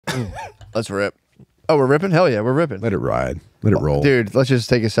Let's rip. Oh, we're ripping? Hell yeah, we're ripping. Let it ride. Let it roll. Dude, let's just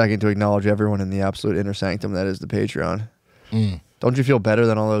take a second to acknowledge everyone in the absolute inner sanctum that is the Patreon. Don't you feel better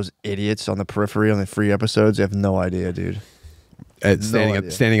than all those idiots on the periphery on the free episodes? You have no idea, dude.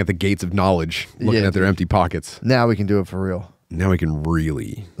 Standing at the gates of knowledge, looking at their empty pockets. Now we can do it for real. Now we can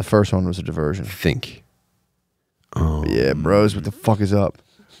really... The first one was a diversion. Think. Yeah, bros, what the fuck is up?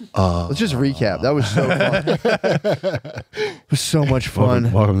 Let's just recap. That was so fun. It was so much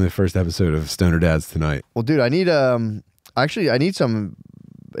fun. Welcome to the first episode of Stoner Dads Tonight. Well, dude, I need actually I need some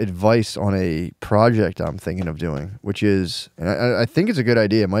advice on a project I'm thinking of doing, which is, and I think it's a good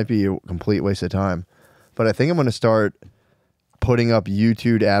idea. It might be a complete waste of time, but I think I'm going to start putting up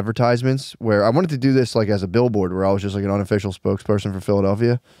YouTube advertisements where I wanted to do this like as a billboard where I was just like an unofficial spokesperson for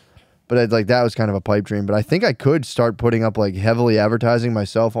Philadelphia. But that was kind of a pipe dream. But I think I could start putting up like heavily advertising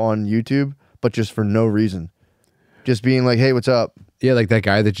myself on YouTube, but just for no reason. Just being like, hey, what's up? Yeah, like that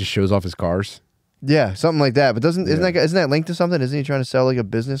guy that just shows off his cars. Yeah, something like that. But isn't that linked to something? Isn't he trying to sell like a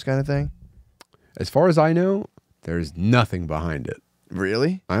business kind of thing? As far as I know, there's nothing behind it.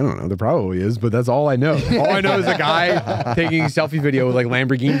 Really? I don't know. There probably is, but that's all I know. All I know is a guy taking a selfie video with like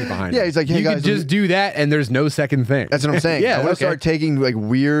Lamborghinis behind him. Yeah, he's like, hey, you guys, could just do that and there's no second thing. That's what I'm saying. Yeah, I want to start taking like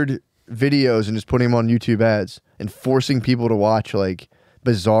weird videos and just putting them on YouTube ads and forcing people to watch like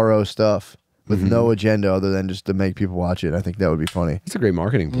bizarro stuff with no agenda other than just to make people watch it. I think that would be funny. It's a great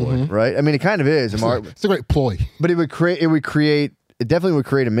marketing ploy, right? I mean, it kind of is. It's a great ploy, but it definitely would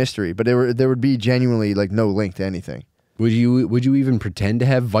create a mystery. But there would be genuinely like no link to anything. Would you even pretend to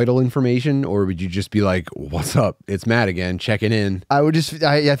have vital information, or would you just be like, "What's up? It's Matt again, checking in." I would just.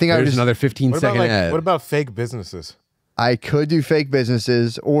 I think I would just another 15-second ad. What about fake businesses? I could do fake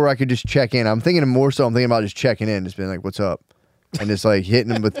businesses, or I could just check in. I'm thinking about just checking in, just being like, "What's up?" and just like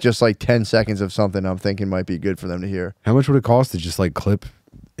hitting them with just like 10 seconds of something I'm thinking might be good for them to hear. How much would it cost to just like clip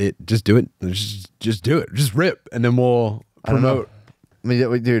it? Just do it. Just do it. Just rip, and then we'll promote. I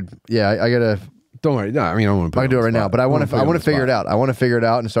mean, dude, yeah, I gotta. Don't worry. No, I mean, I don't want to. I can do it right now, but I want to figure it out. I want to figure it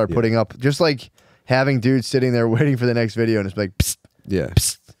out and start putting up, just like having dudes sitting there waiting for the next video, and it's like, psst, yeah,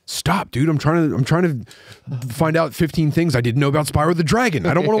 psst. Stop, dude! I'm trying to find out 15 things I didn't know about Spyro the Dragon.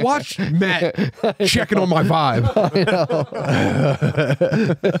 I don't want to watch Matt checking on my vibe.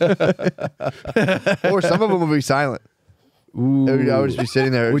 Or some of them will be silent. Ooh. I would just be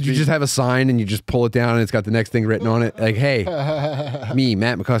sitting there. Would you just have a sign and you just pull it down and it's got the next thing written on it? Like, hey, me,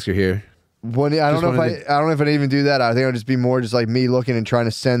 Matt McCusker here. I don't know if I'd even do that. I think I'd just be more just like me looking and trying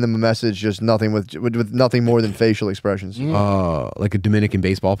to send them a message, just nothing with nothing more than facial expressions. Like a Dominican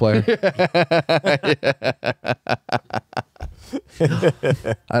baseball player.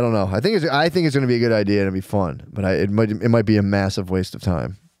 I don't know. I think it's going to be a good idea and it'll be fun, but it might be a massive waste of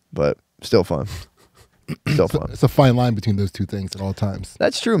time, but still fun. Still fun. It's a fine line between those two things at all times.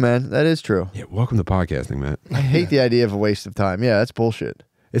 That's true, man. That is true. Yeah, welcome to podcasting, Matt. I hate the idea of a waste of time. Yeah, that's bullshit.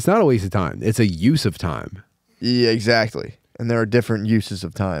 It's not a waste of time. It's a use of time. Yeah, exactly. And there are different uses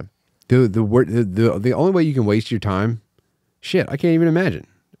of time. The only way you can waste your time, shit, I can't even imagine.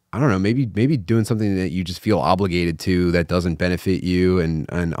 I don't know. Maybe doing something that you just feel obligated to that doesn't benefit you and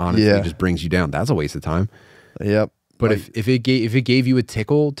honestly just brings you down. That's a waste of time. Yep. But if it gave you a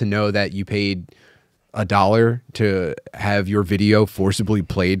tickle to know that you paid $1 to have your video forcibly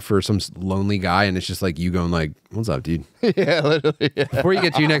played for some lonely guy, and it's just like you going like, "What's up, dude?" Yeah, literally. Yeah. Before you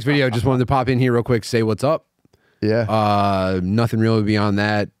get to your next video, just wanted to pop in here real quick, say what's up. Yeah. Nothing really beyond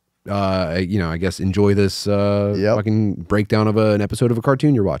that. I guess enjoy this fucking breakdown of an episode of a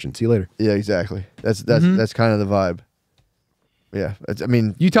cartoon you're watching. See you later. Yeah, exactly. That's kind of the vibe. Yeah, I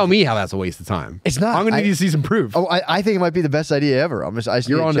mean, you tell me how that's a waste of time. It's not. I'm going to need to see some proof. Oh, I think it might be the best idea ever.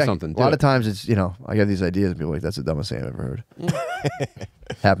 You're onto something. A lot of times it's, I get these ideas and people are like, that's the dumbest thing I've ever heard.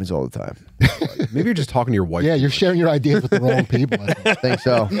 Happens all the time. Maybe you're just talking to your wife. Yeah, you're sharing your ideas with the wrong people. I think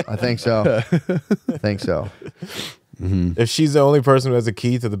so. I think so. If she's the only person who has a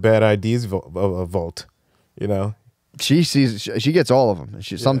key to the bad ideas vault, she gets all of them.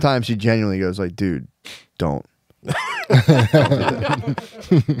 Sometimes she genuinely goes like, dude, don't.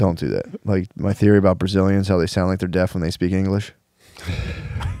 Don't do that. Like my theory about Brazilians, how they sound like they're deaf when they speak English.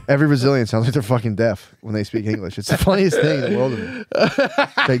 Every Brazilian sounds like they're fucking deaf when they speak English. It's the funniest thing in the world to me.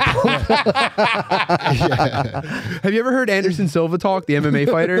 Have you ever heard Anderson Silva talk, the MMA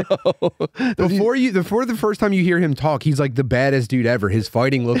fighter? No. Before the first time you hear him talk, he's like the baddest dude ever. His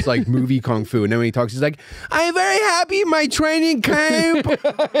fighting looks like movie kung fu. And then when he talks, he's like, "I'm very happy in my training camp.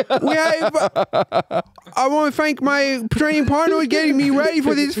 We have I want to thank my training partner for getting me ready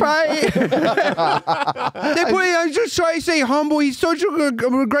for this fight. I'm just trying to stay humble. He's such a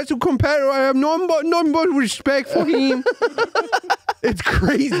aggressive competitor. I have none but respect for him. It's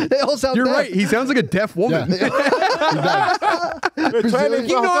crazy. They all sound You're deaf. right. He sounds like a deaf woman. Yeah.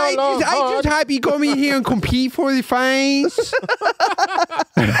 I just happy come in here and compete for the fights.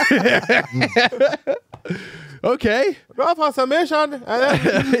 Okay. Go for submission. I'm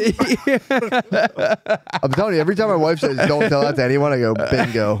telling you, every time my wife says don't tell that to anyone, I go,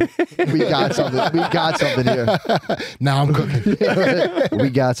 bingo. We got something. We got something here. Now I'm cooking.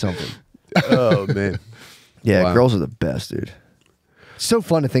 We got something. Oh, man. Yeah, Wow. girls are the best, dude. It's so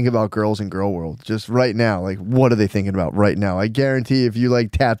fun to think about girls in girl world. Just right now, like, what are they thinking about right now? I guarantee if you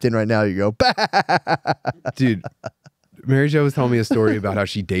like tapped in right now, you go, bah! Dude, Mary Jo was telling me a story about how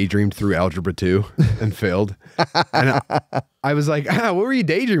she daydreamed through Algebra 2 and failed. And I was like, what were you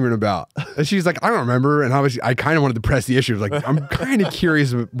daydreaming about? And she's like, I don't remember. And I kind of wanted to press the issue. I was like, I'm kind of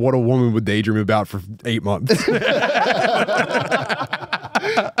curious what a woman would daydream about for 8 months.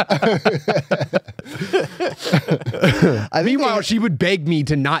 Meanwhile, she would beg me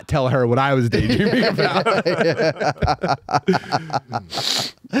to not tell her what I was daydreaming about.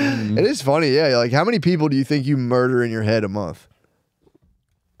 It is funny, yeah. Like, how many people do you think you murder in your head a month?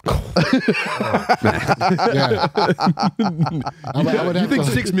 Yeah. I would You have think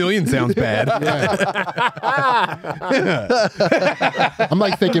to- 6 million sounds bad? I'm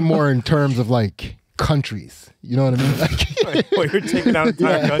like thinking more in terms of like countries. You know what I mean? Like, Well, you're taking out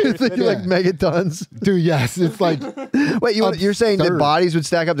entire countries. Thinking like megatons. dude, yes, it's like Wait, you're saying that Absurd. bodies would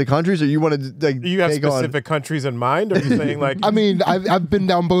stack up to countries, or you want to like Do you have take on? specific countries in mind, or are you saying like? I mean, I've been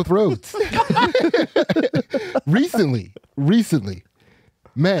down both roads. recently,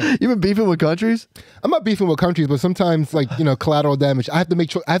 man, You've been beefing with countries? I'm not beefing with countries, but sometimes like collateral damage. I have to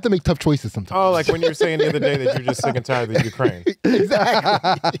make I have to make tough choices sometimes. Oh, like when you were saying the other day that you're just sick and tired of Ukraine.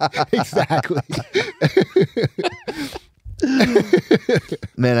 Exactly.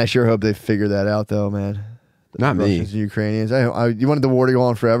 Man, I sure hope they figure that out, though, man. Not me. Russians and Ukrainians. You wanted the war to go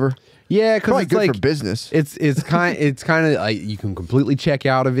on forever? Yeah, because Probably it's good like for business. it's kind of like you can completely check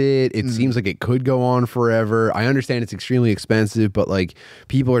out of it. It seems like it could go on forever. I understand it's extremely expensive, but like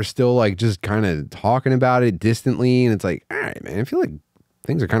people are still like just kind of talking about it distantly, and it's like, all right, man, I feel like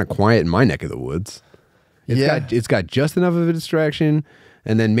things are kind of quiet in my neck of the woods. It's got just enough of a distraction.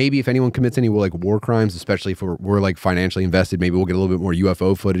 And then maybe if anyone commits any like war crimes, especially if we're like financially invested, maybe we'll get a little bit more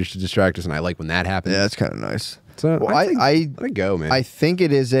UFO footage to distract us. And I like when that happens. Yeah, that's kind of nice. So Well, I I let it go, man. I think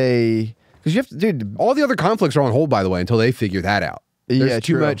it is because you have to, dude. All the other conflicts are on hold, by the way, until they figure that out. There's Yeah,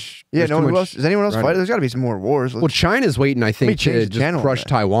 too true. much. Yeah, there's no too one much else. Does anyone else right. fight? There's got to be some more wars. Well, China's waiting, I think, change to the just channel on crush that.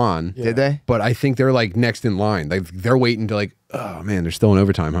 Taiwan. Did they? But I think they're like next in line. Like they're waiting to like, oh man, they're still in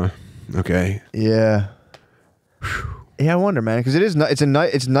overtime, huh? Okay. Yeah. Yeah, I wonder, man, because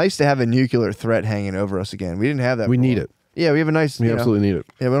it's nice to have a nuclear threat hanging over us again. We didn't have that. We before. need it. Yeah, we have a nice. We absolutely need it.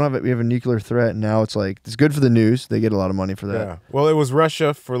 Yeah, we don't have it. We have a nuclear threat, and now it's like it's good for the news. They get a lot of money for that. Yeah. Well, it was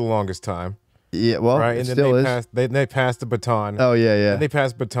Russia for the longest time, Yeah, well, right? it And then still they is. passed. They passed the baton. Oh yeah, yeah. And they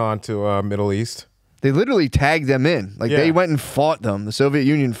passed baton to Middle East. They literally tagged them in. Like Yeah. they went and fought them. The Soviet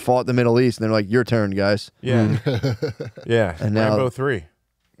Union fought the Middle East, and they're like, "Your turn, guys." Yeah. Yeah. And now- Rambo 3.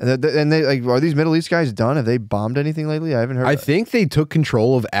 And they like, are these Middle East guys done? Have they bombed anything lately? I haven't heard. I think they took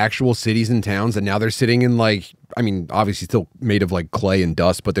control of actual cities and towns, and now they're sitting in like, I mean, obviously still made of like clay and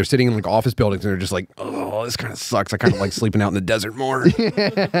dust, but they're sitting in like office buildings, and they're just like, oh, this kind of sucks. I kind of like sleeping out in the desert more.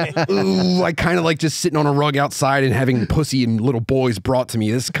 Ooh, I kind of like just sitting on a rug outside and having pussy and little boys brought to me.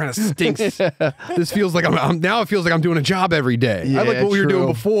 This kind of stinks. This feels like now it feels like I'm doing a job every day. I like Yeah, what we were doing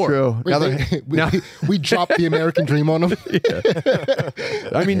true, before. True. Now Wait, they're- we dropped the American dream on them.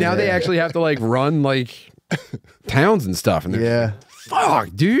 I mean, now they actually have to like run like towns and stuff, and they're yeah, fuck,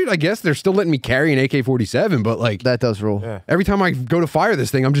 dude. I guess they're still letting me carry an AK-47, but like that does rule. Yeah. every time I go to fire this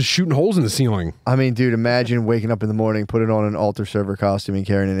thing, I'm just shooting holes in the ceiling. I mean, dude, imagine waking up in the morning, putting on an altar server costume, and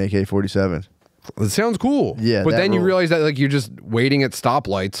carrying an AK-47. It sounds cool. Yeah, but that then you rule. realize that like you're just waiting at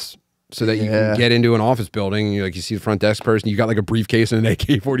stoplights so that you Yeah. can get into an office building. And you see the front desk person. You got like a briefcase and an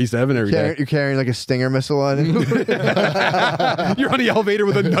AK-47 every day. You're carrying like a Stinger missile on it. You're on the elevator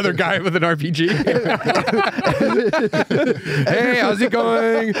with another guy with an RPG. Hey, how's it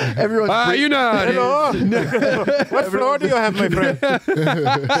going? Everyone's You know. Hello. What floor do you have, my friend?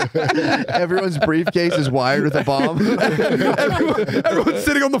 Everyone's briefcase is wired with a bomb. Everyone's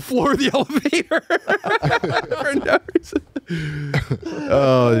sitting on the floor of the elevator. For no reason.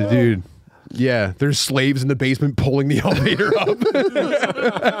 Oh, dude. Yeah, there's slaves in the basement pulling the elevator up.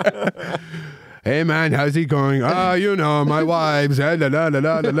 Hey man, how's he going? You know, my wife's la la la la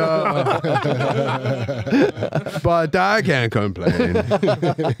la la. But I can't complain.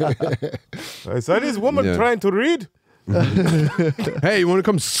 I saw this woman trying to read. Hey, you want to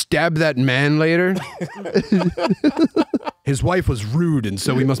come stab that man later? His wife was rude, and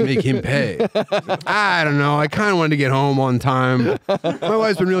so we must make him pay. I don't know. I kind of wanted to get home on time. My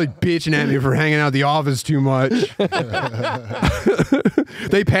wife's been really bitching at me for hanging out at the office too much.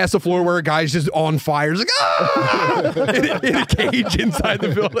 They pass the floor where a guy's just on fire. It's like, ah! in a cage inside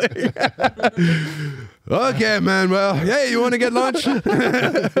the building. Okay, man. Well, hey, you want to get lunch?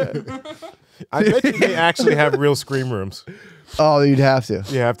 I bet you they actually have real scream rooms. Oh, you'd have to.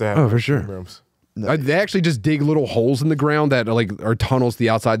 You have to have for sure. scream rooms. They actually just dig little holes in the ground that are tunnels to the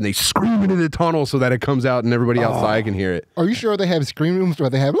outside, and they scream into the tunnel so that it comes out and everybody outside can hear it. Are you sure they have scream rooms or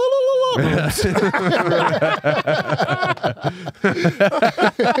they have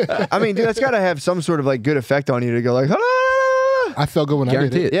I mean, dude, that's got to have some sort of like good effect on you to go like, ah! I felt good when I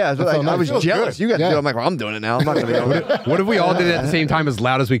did it. Yeah, I was jealous. good. You got to do it. I'm like, well, I'm doing it now. I'm not going to be able to. What if we all did it at the same time as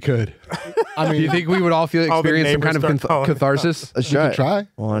loud as we could? I mean, Do you think we would all experience some kind of neighbors start calling. catharsis? Let's you try. can try.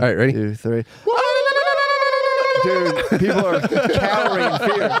 1, All right, ready? 2, 3. Dude, people are cowering in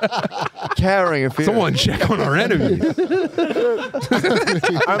fear. Cowering in fear. Someone check on our enemies. I'm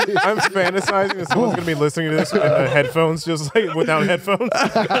fantasizing that someone's going to be listening to this in the headphones, just like without headphones.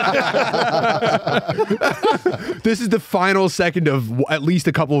 This is the final second of at least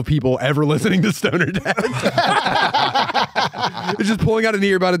a couple of people ever listening to Stoner Dad. They're just pulling out an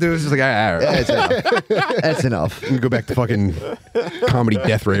ear about it. It's just like, all right. That's enough. That's enough. We can go back to fucking comedy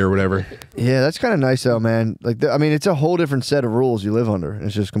death ray or whatever. Yeah, that's kind of nice though, man. Like, I mean, it's a whole different set of rules you live under.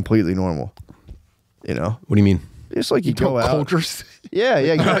 It's just completely normal. You know? What do you mean? It's like you go out. Cultures. Yeah.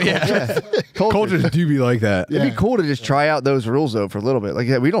 Yeah. Cultures do be like that. It'd be cool to just try out those rules though for a little bit. Like,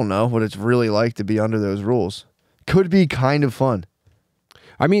 yeah, we don't know what it's really like to be under those rules. Could be kind of fun.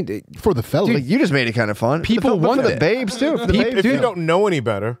 I mean, For the fellas. Like, you just made it kind of fun. People But want for the it. babes too. For the babes, If you too. don't know any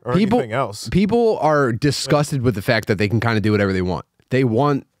better or anything else. People are disgusted with the fact that they can kind of do whatever they want. They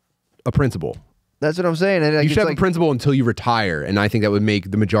want a principle. That's what I'm saying. And like, You should it's have a principle until you retire, and I think that would make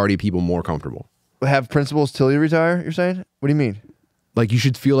the majority of people more comfortable. have principles till you retire. You're saying? What do you mean? Like, you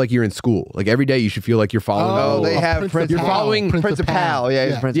should feel like you're in school. Like, every day you should feel like you're following. Oh, they have Principal. principal. You're following Principal. Yeah,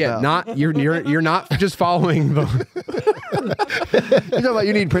 he's principal. Yeah, not you're not just following the. You're talking about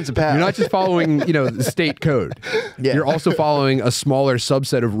you need principal. You're not just following, the state code. Yeah. You're also following a smaller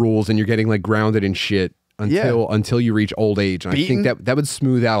subset of rules, and you're getting like grounded in shit until you reach old age. And I think that would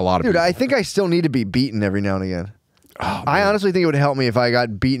smooth out a lot of Dude, people. I think I still need to be beaten every now and again. I honestly think it would help me if I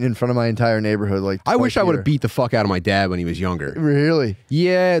got beaten in front of my entire neighborhood. Like, I wish I would have have beat the fuck out of my dad when he was younger. Really?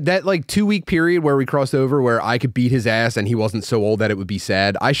 Yeah, that like 2-week period where we crossed over where I could beat his ass and he wasn't so old that it would be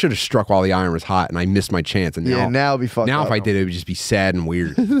sad. I should have struck while the iron was hot, and I missed my chance. And Now it'd be fucked Now up. if I did it would just be sad and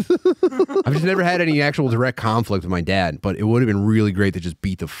weird. I've just never had any actual direct conflict with my dad, but it would have been really great to just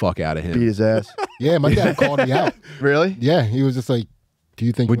beat the fuck out of him. Beat his ass. Yeah, my dad called me out. Really? Yeah, he was just like, "Do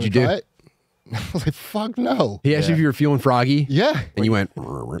you think What'd you you wanna try it?" I was like, "Fuck no." He asked you if you were feeling froggy. Yeah. And you went,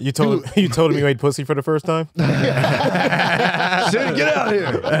 You told him you ate pussy for the first time? Dude, get out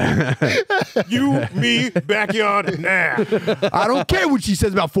here. You, me, backyard, nah. I don't care what she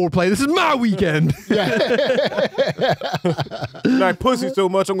says about foreplay. This is my weekend. You like pussy so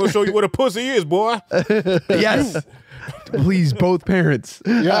much, I'm going to show you what a pussy is, boy. Yes. Please, both parents.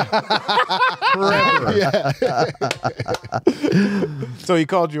 Yeah. Forever. Yeah. So he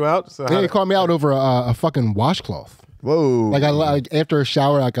called you out? So He called me out over a fucking washcloth. Whoa. Like after a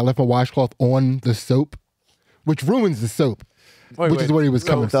shower, like I left my washcloth on the soap, which ruins the soap. Which is where he was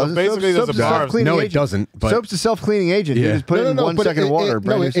coming So from. basically, there's a Soap's bar. self-cleaning No, it agent. doesn't, but- Soap's a self-cleaning agent. You Yeah. just put it in 1 but second of water.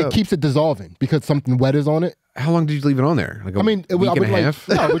 brand new it soap. keeps it dissolving because something wet is on it. How long did you leave it on there? Like a I week would and a like, half?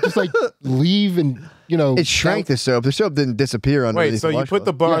 no, I would just like leave and It shrank the soap. The soap didn't disappear underneath Wait, so the you put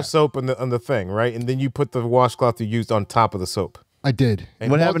the washcloth. bar Yeah. soap on the thing, right? And then you put the washcloth you used on top of the soap. I did.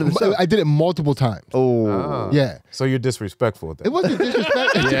 What happened to the soap? I did it multiple times. Oh. Yeah. So you're disrespectful with that. It wasn't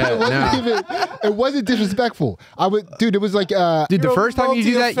disrespectful. It wasn't disrespectful. It was like Dude, the You're a first time you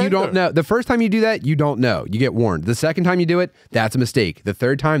do that, you don't multi-offender. know. The first time you do that, you don't know. You get warned. The second time you do it, that's a mistake. The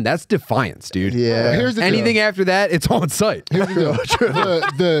third time, that's defiance, dude. Yeah. here's the Anything after that, it's on site. Here's the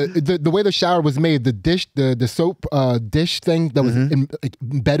deal. the way the shower was made, the soap dish thing that was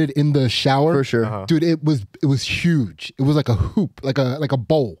embedded in the shower. For sure. Dude, it was huge. It was like a hoop, like a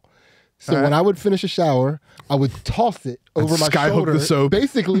bowl. So when I would finish a shower, I would toss it over my skyhook shoulder. the soap.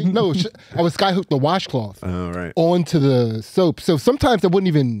 Basically, no, I would skyhook the washcloth Oh, right. onto the soap. So sometimes I wouldn't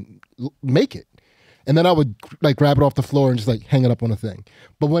even make it. and then I would like grab it off the floor and just like hang it up on a thing.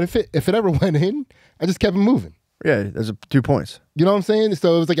 But when if it ever went in, I just kept it moving. Yeah, there's 2 points. You know what I'm saying?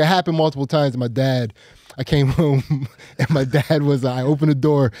 So it was like it happened multiple times. And I came home and my dad was, I opened the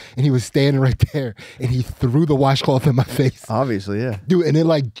door and he was standing right there and he threw the washcloth in my face. Obviously, yeah. Dude, and it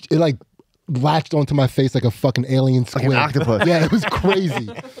latched onto my face like a fucking alien squid. Like an octopus. Yeah, it was crazy.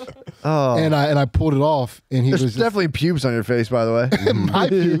 Oh. And I pulled it off and he There's was definitely pubes on your face, by the way. my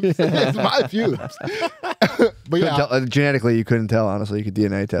pubes. It's my pubes. But yeah. Genetically, you couldn't tell, honestly. You could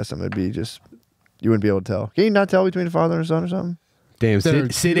DNA test them. It'd be just, you wouldn't be able to tell. Can you not tell between a father and a son or something? Damn,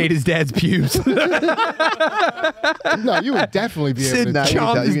 Sid ate his dad's pubes. No, you would definitely be able Sid to tell.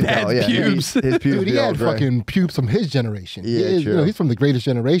 chomped his dad's pubes. His pubes Dude, he be all had gray. fucking pubes from his generation. Yeah, You true. know, he's from the greatest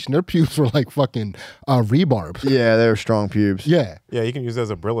generation. Their pubes were like fucking rebarb. Yeah, they were strong pubes. Yeah. Yeah, you can use that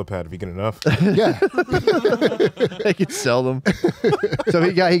as a Brillo pad if you get enough. Yeah. They could sell them. So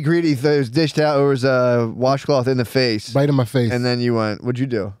he greedy. It was dished out. It was a washcloth in the face. Right in my face. And then you went, what'd you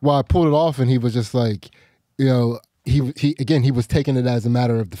do? Well, I pulled it off and he was just like, you know, he was taking it as a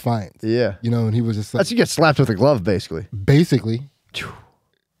matter of defiance. Yeah. You know, and he was just like, That's you get slapped with a glove, basically. basically.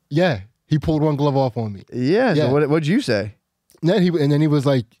 Yeah. He pulled one glove off on me. Yeah. Yeah. So what'd you say? And then he was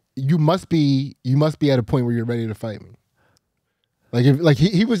like, you must be at a point where you're ready to fight me. Like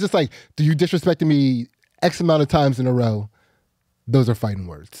he was just like, do you disrespecting me X amount of times in a row? Those are fighting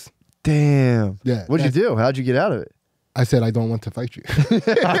words. Damn. Yeah. What'd you do? How'd you get out of it? I said, I don't want to fight you. Dude,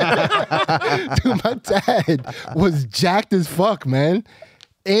 my dad was jacked as fuck, man.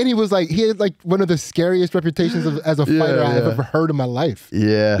 And he had like one of the scariest reputations as a fighter I've ever heard in my life.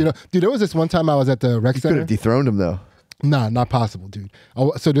 Yeah. You know, dude, there was this one time I was at the rec Could center. have dethroned him, though. Nah, not possible, dude.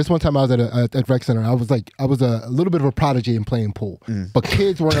 So this one time I was at rec center. I was a little bit of a prodigy in playing pool, but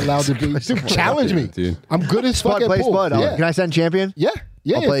kids weren't allowed to be. Dude, challenge me, dude. I'm good as fuck Spud at plays pool. Spud. Yeah. Can I send champion? Yeah.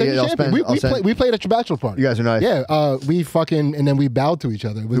 Yeah, I'll play send it. you I'll champion. spend- We played at your bachelor party. You guys are nice. Yeah, we fucking, and then we bowed to each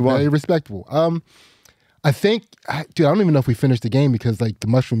other. It was won? very respectable. I think, dude, I don't even know if we finished the game because like the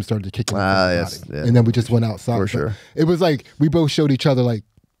mushrooms started to kick in. Yes, yeah. And then we just went outside. For But sure. It was like we both showed each other like,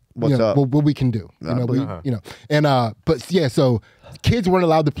 What's up? what we can do. You know, and but yeah, so kids weren't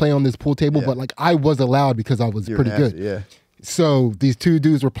allowed to play on this pool table, but like I was allowed because I was You're pretty nasty, good. Yeah. So these two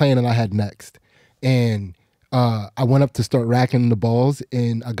dudes were playing and I had next. And I went up to start racking the balls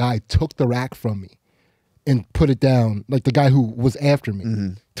and a guy took the rack from me and put it down. Like the guy who was after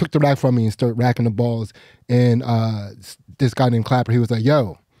me took the rack from me and started racking the balls. And this guy named Clapper, he was like,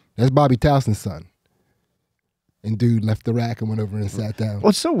 yo, that's Bobby Towson's son. And dude left the rack and went over and sat down. Well,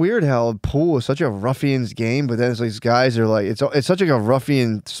 it's so weird how pool is such a ruffian's game, but then it's like these guys are like, it's such like a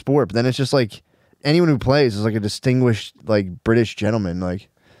ruffian sport, but then it's just like anyone who plays is like a distinguished like British gentleman. Like,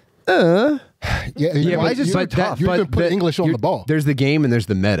 Yeah, why is it so tough? You can put English on the ball. There's the game and there's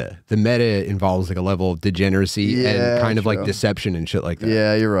the meta. The meta involves like a level of degeneracy and kind of like true. deception and shit like that.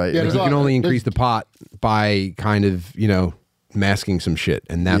 yeah, you're right. Yeah, Like there's you a can lot- only there's- increase the pot by kind of, masking some shit.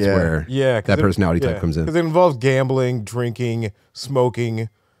 And that's Yeah. where Yeah, that personality type comes in. Because it involves gambling, drinking, smoking,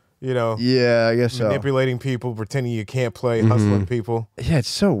 Yeah, I guess so. manipulating people, pretending you can't play, hustling people. Yeah, it's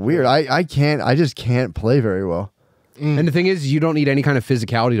so weird. I just can't play very well. And the thing is, you don't need any kind of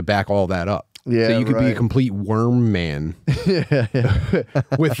physicality to back all that up. Yeah, so you could be a right. complete worm man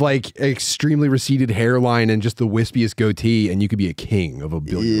with like extremely receded hairline and just the wispiest goatee, and you could be a king of a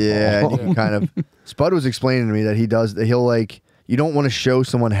billion. Yeah, and you can kind of. Spud was explaining to me that he'll like, you don't want to show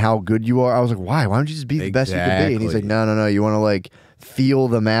someone how good you are. I was like, why? Why don't you just be the best you can be? And he's like, no. You want to like feel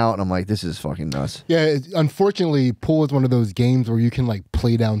them out. And I'm like, this is fucking nuts. Yeah, unfortunately, pool is one of those games where you can like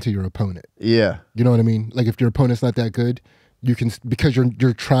play down to your opponent. Yeah. You know what I mean? Like if your opponent's not that good, you can, because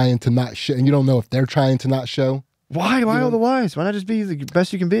you're trying to not show, and you don't know if they're trying to not show. Why? Why otherwise? Why not just be the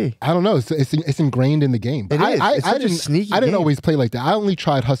best you can be? I don't know. It's ingrained in the game. But It is. I It's such a didn't, sneaky I didn't game. always play like that. I only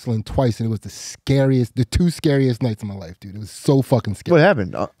tried hustling twice, and it was the two scariest nights of my life, dude. It was so fucking scary. What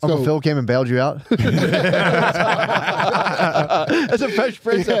happened? Uncle So- Phil came and bailed you out? That's a Fresh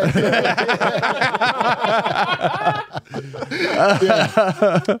Prince.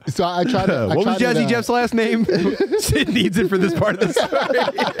 So I tried to. What was Jazzy Jeff's last name? Sid needs it for this part of the story.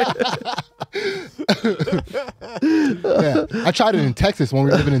 Yeah, I tried it in Texas when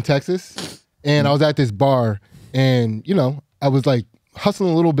we were living in Texas, and I was at this bar, and I was like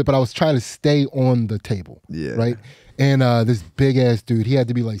hustling a little bit, but I was trying to stay on the table. Yeah. Right. And this big ass dude, he had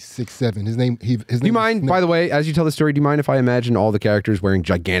to be like 6'7". His name. Do you mind, by the way, as you tell the story, do you mind if I imagine all the characters wearing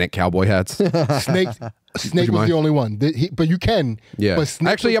gigantic cowboy hats? Snake. Snake was mind? the only one. But you can. Yeah. But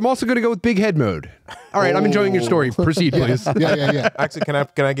Snake Actually, I'm also going to go with big head mode. All right, I'm enjoying your story. Proceed, please. yeah. Actually, can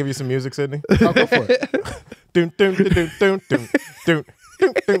I give you some music, Sydney? I'll go for it. Dun, dun, dun, dun, dun, dun, dun.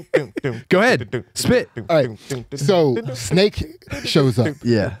 Go ahead. Spit. All right. So Snake shows up.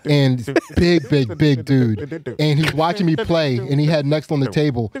 Yeah. And big dude. And he's watching me play, and he had next on the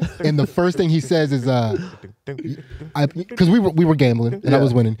table. And the first thing he says is, because we were gambling, and I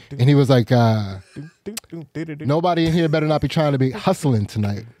was winning. And he was like, nobody in here better not be trying to be hustling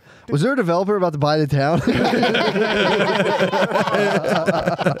tonight. Was there a developer about to buy the town?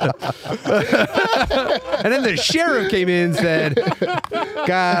 And then the sheriff came in and said,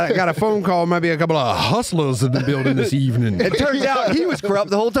 got a phone call. Might be a couple of hustlers in the building this evening. It turns out he was corrupt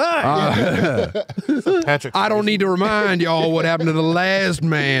the whole time. Patrick, I don't need to remind y'all what happened to the last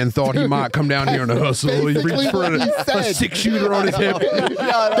man. Thought he might come down here and hustle. He reached for a 6-shooter on his hip.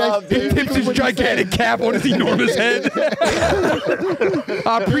 He tipped his gigantic cap on his enormous head.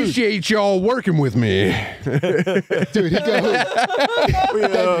 I appreciate y'all working with me. Dude, he goes,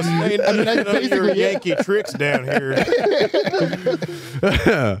 that's basically Yankee tricks down here.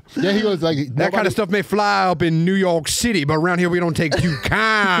 yeah, he goes like, That kind of stuff may fly up in New York City, but around here we don't take too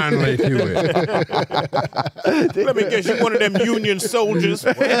kindly to it. Let me guess, you one of them Union soldiers.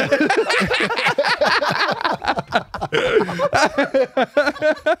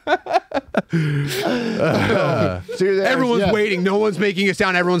 Everyone's waiting. No one's making a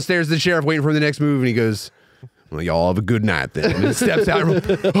sound. Everyone stares at the sheriff waiting for the next move, and he goes, well, y'all have a good night then. And he steps out. Looks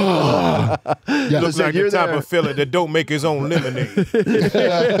like the type of fella that don't make his own lemonade.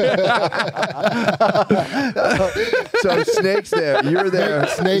 So Snake's there. You're there.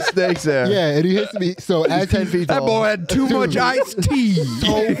 Snake's there. yeah, and he hits me. So as 10 feet That tall. boy had too much iced tea.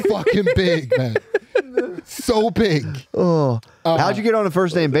 so fucking big, man. So big. Oh. How'd you get on a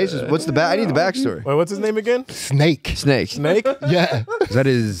first name basis? What's the I need the backstory. Wait, what's his name again? Snake. Snake. Yeah. Is that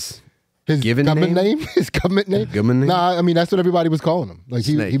his given government name? His government name? Government name? Nah, I mean, that's what everybody was calling him. Like,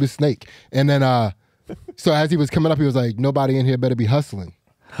 he was Snake. And then, so as he was coming up, he was like, nobody in here better be hustling.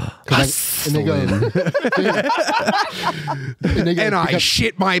 And they go, and I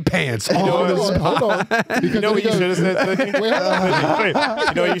shit my pants on the spot. Hold on. You know what you should have said? Wait, you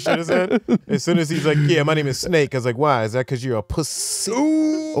know what you should have said? As soon as he's like, yeah, my name is Snake, I was like, why? Is that because you're a pussy?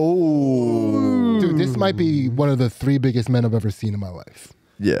 Oh. Dude, this might be one of the 3 biggest men I've ever seen in my life.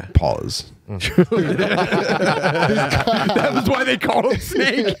 Yeah. Pause. That was why they call him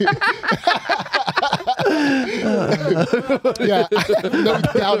Snake. Yeah, I have no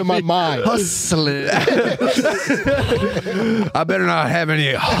doubt in my mind. Hustling. I better not have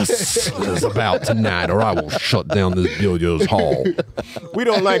any hustlers about tonight, or I will shut down this billiards hall. We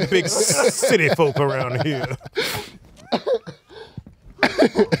don't like big city folk around here.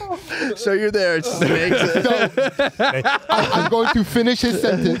 So you're there. It's Snake. I'm going to finish his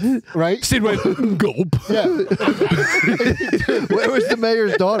sentence, right? Sid went, gulp. Yeah. Where was the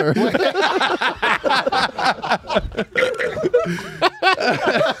mayor's daughter?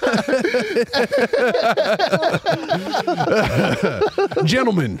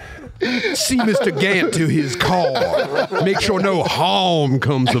 Gentlemen, see Mr. Gant to his car. Make sure no harm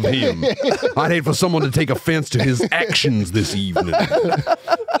comes of him. I'd hate for someone to take offense to his actions this evening.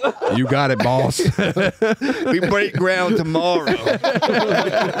 You got it, boss. We break ground tomorrow.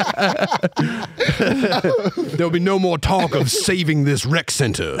 There'll be no more talk of saving this rec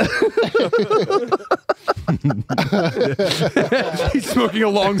center. He's smoking a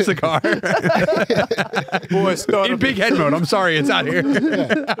long cigar. Boy, start In big head mode. I'm sorry, it's out here. up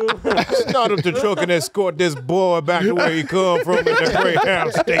the truck and escort this boy back to where he come from at the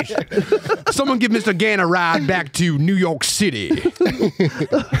Greyhound station. Someone give Mr. Gant a ride back to New York City.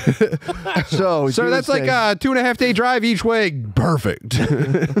 So That's like a 2.5 day drive each way. Perfect.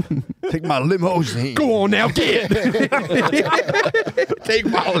 take my limousine. Go on now, get. Take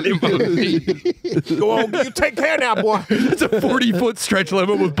my limousine. Go on, you take care now, boy. It's a 40-foot stretch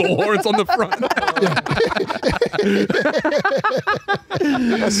limo with bullhorns on the front.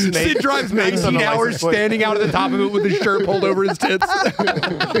 Sid drives 19 hours standing out at the top of it with his shirt pulled over his tits.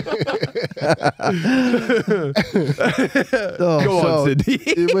 Go on, Sid.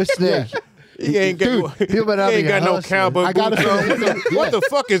 It was Snake. He ain't got, Dude, he ain't got no cowboy I gotta boots on. finish. What the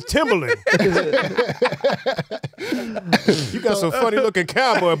fuck is Timberland? You got some funny looking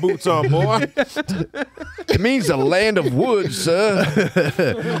cowboy boots on, boy. It means the land of woods, sir.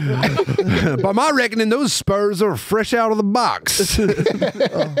 By my reckoning, those spurs are fresh out of the box.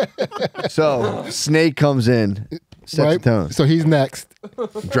 So Snake comes in, sets the tone. So he's next.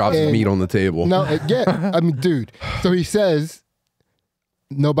 Drops the meat on the table. No, yeah. I mean, dude. So he says,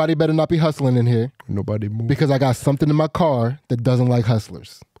 nobody better not be hustling in here Nobody moved. because I got something in my car that doesn't like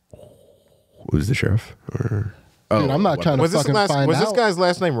hustlers. Who's the sheriff? Or Dude, I'm not trying to fucking find out. Was this guy's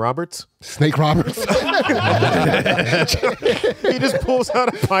last name Roberts? Snake Roberts. He just pulls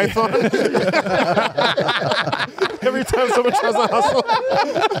out a python. Every time someone tries to hustle.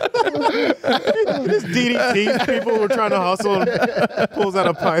 This DDT people who are trying to hustle and pulls out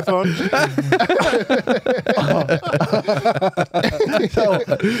a python.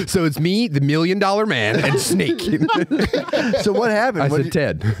 So it's me, the $1 million man, and Snake. So what happened? I said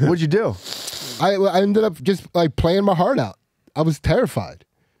Ted. What'd you do? I ended up just like playing my heart out. I was terrified.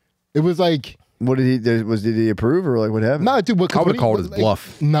 It was like, what did he approve or like what happened? nah, dude. I would have called his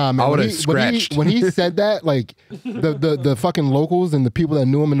bluff. Nah, man. I would have scratched. When he said that, like the fucking locals and the people that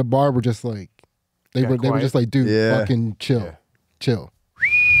knew him in the bar were just like, they were just like, dude, fucking chill.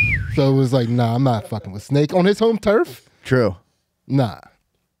 So it was like, nah, I'm not fucking with Snake on his home turf. True. Nah.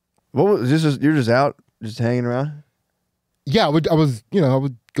 What was this? You're just out, just hanging around? Yeah, I would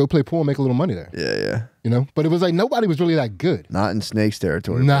go play pool and make a little money there. Yeah. But it was like nobody was really that good. Not in Snake's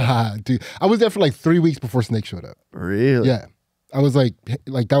territory. Nah, dude. I was there for like 3 weeks before Snake showed up. Really? Yeah. I was like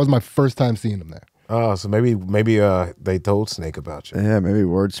that was my first time seeing him there. Oh, so maybe they told Snake about you. Yeah, maybe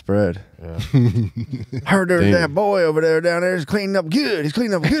word spread. Yeah. Heard there's that boy over there down there is cleaning up good. He's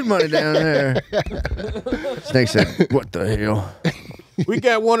cleaning up good money down there. Snake said, "What the hell?" We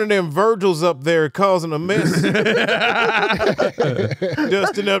got one of them Virgils up there causing a mess.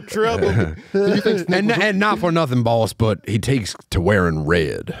 Dusting up trouble. And not for nothing, boss, but he takes to wearing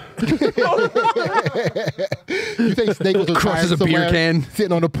red. You think Snake was Crushes a beer can,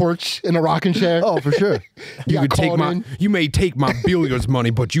 sitting on the porch in a rocking chair? Oh, for sure. You may take my billiards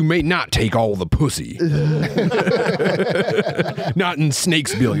money, but you may not take all the pussy. Not in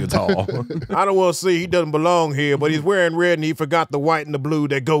Snake's billiards hall. I don't want to see he doesn't belong here, but he's wearing red and he forgot the white and the blue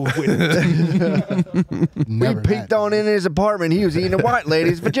that goes with it. We peeked on in his apartment. He was eating a white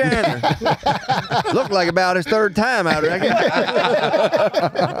lady's vagina. Looked like about his third time out there.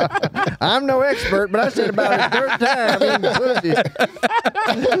 I'm no expert, but I said about his third time eating pussy.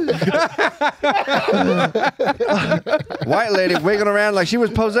 White lady wiggling around like she was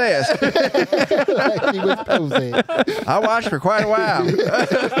possessed. Like she was posing. I watched for quite a while.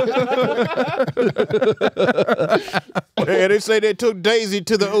 Yeah, they say they took Daisy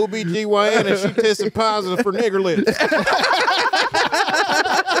to the OBGYN and she tested positive for nigger lips.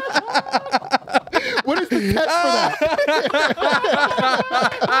 What is the test for that?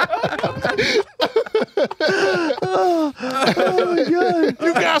 Oh my God.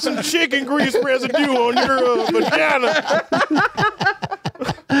 You got some chicken grease residue on your vagina.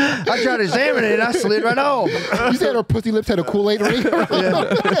 I tried to examine it and I slid right off. You said her pussy lips had a Kool-Aid ring?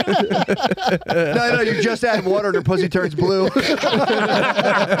 No, you just add water and her pussy turns blue.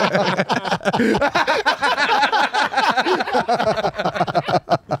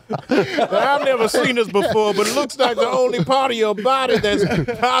 I've never seen this before, but it looks like the only part of your body that's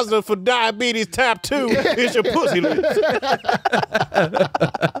positive for diabetes type 2 is your pussy lips.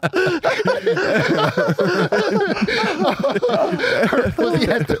 Her pussy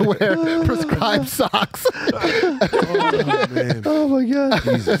had to wear prescribed socks. Oh, man. Oh my God.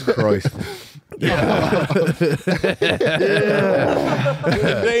 Jesus Christ. The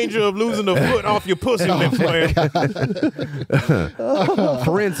danger of losing a foot off your pussy lips, man.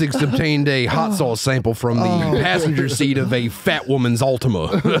 Forensics obtained a hot sauce sample from the passenger seat of a fat woman's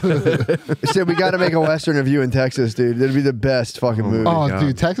Altima. Said we got to make a Western of you in Texas, dude. That'd be the best fucking movie. Oh,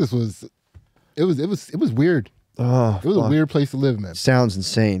 dude, Texas was weird. Oh, it was a weird place to live, man. Sounds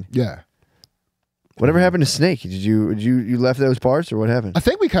insane. Yeah. Whatever happened to Snake? Did you left those parts or what happened? I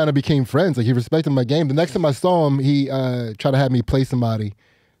think we kind of became friends. Like he respected my game. The next time I saw him, he tried to have me play somebody,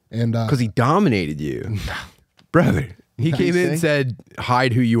 and because he dominated you, brother. He came in and said,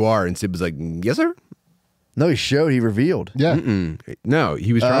 "Hide who you are," and Sid was like, "Yes, sir." No, he showed. He revealed. Yeah. No,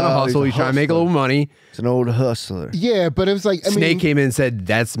 he was trying to hustle. He's trying to make a little money. It's an old hustler. Yeah, but it was like Snake came in and said,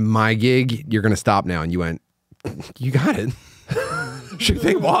 "That's my gig. You're gonna stop now." And you went, "You got it." Sure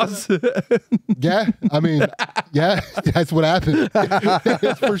thing, boss. Yeah, I mean, yeah, that's what happened.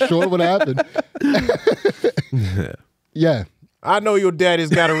 That's for sure what happened. Yeah. I know your daddy's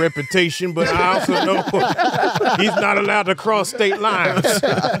got a reputation, but I also know he's not allowed to cross state lines.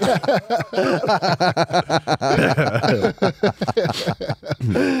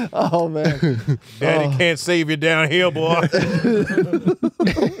 Oh, man. Daddy can't save you down here, boy.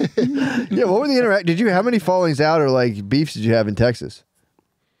 Yeah, what were the how many fallings out or like beefs did you have in Texas?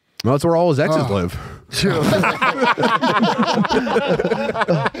 Well, that's where all his exes live.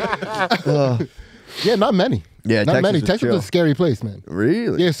 Yeah, not many. Yeah, not Texas many. was Texas chill. is a scary place, man.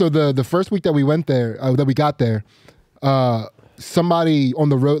 Really? Yeah. So the first week that we went there, that we got there, somebody on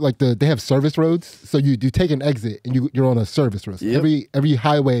the road, like they have service roads, so you take an exit and you're on a service road. So every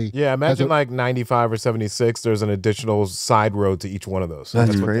highway. Yeah, imagine like 95 or 76. There's an additional side road to each one of those. So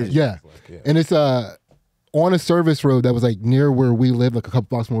That's crazy. Yeah. And it's on a service road that was like near where we live, like a couple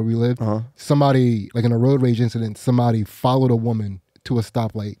blocks from where we live. Somebody, like in a road rage incident, somebody followed a woman to a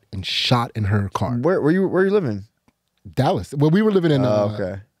stoplight and shot in her car. Where are you living? Dallas. Well, we were living in.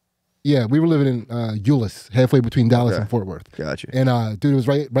 Okay. Yeah, we were living in Euless, halfway between Dallas and Fort Worth. Gotcha. And dude, it was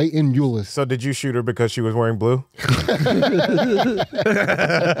right in Euless. So did you shoot her because she was wearing blue?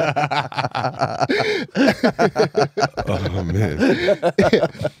 Oh man,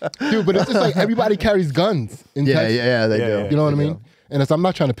 dude, but it's just like everybody carries guns in Texas. Yeah, they do. You know what I mean? And I'm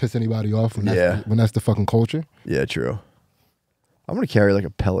not trying to piss anybody off when that's the fucking culture. Yeah, true. I'm gonna carry like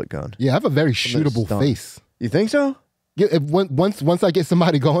a pellet gun. Yeah, I have a very shootable face. You think so? Yeah, once I get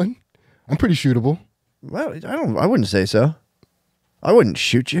somebody going, I'm pretty shootable. Well, I wouldn't say so. I wouldn't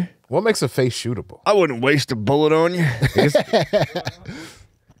shoot you. What makes a face shootable? I wouldn't waste a bullet on you.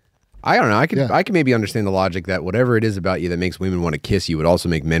 I don't know. I can maybe understand the logic that whatever it is about you that makes women want to kiss you would also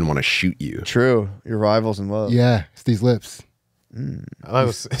make men want to shoot you. True. Your rivals in love. Yeah, it's these lips. I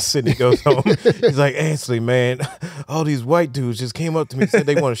love Sydney goes home. He's like, Ainsley, man, all these white dudes just came up to me and said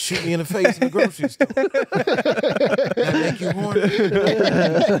they want to shoot me in the face in the grocery store. That make you horny?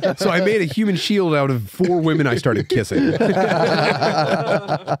 So I made a human shield out of 4 women I started kissing.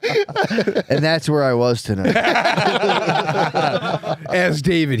 And that's where I was tonight. As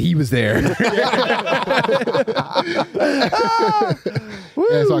David, he was there.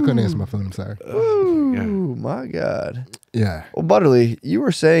 Yeah, so I couldn't answer my phone. I'm sorry. Ooh, my God. Yeah. Well, Butterly, you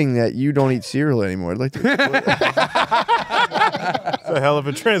were saying that you don't eat cereal anymore. I'd like to. It's a hell of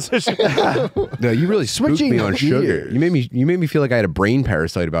a transition. No, you really spooked me on sugar. You made me feel like I had a brain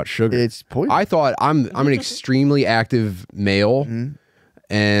parasite about sugar. It's poison. I thought I'm an extremely active male,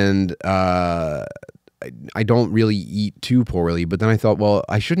 and I don't really eat too poorly. But then I thought, well,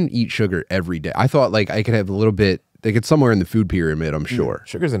 I shouldn't eat sugar every day. I thought like I could have a little bit. Like it's somewhere in the food pyramid, I'm sure.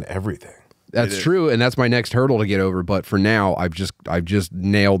 Sugar's in everything. That's true, and that's my next hurdle to get over. But for now, I've just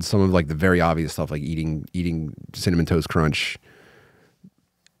nailed some of like the very obvious stuff, like eating Cinnamon Toast Crunch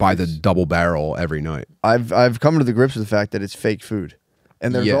by the double barrel every night. I've come to the grips with the fact that it's fake food,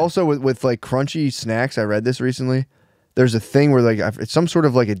 and there's also with like crunchy snacks. I read this recently. There's a thing where like it's some sort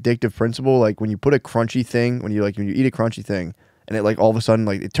of like addictive principle. Like when you put a crunchy thing, when you eat a crunchy thing. And it like all of a sudden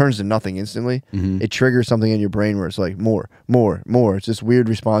like it turns to nothing instantly. It triggers something in your brain where it's like more. It's this weird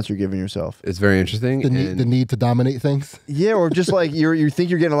response you're giving yourself. It's very interesting. The need to dominate things. Yeah, or just like you think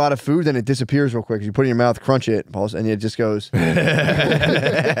you're getting a lot of food, then it disappears real quick. You put it in your mouth, crunch it, pause, and it just goes. You put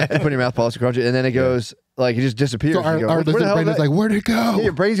it in your mouth, pause, crunch it, and then it goes like it just disappears. So our brain is like, where'd it go? Yeah,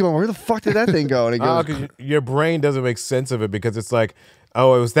 your brain's going, where the fuck did that thing go? And it goes. Because your brain doesn't make sense of it because it's like,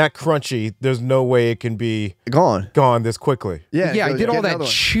 oh, it was that crunchy. There's no way it can be gone this quickly. Yeah, I did all that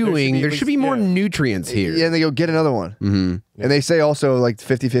chewing. There should be more nutrients here. Yeah, and they go get another one. And they say also like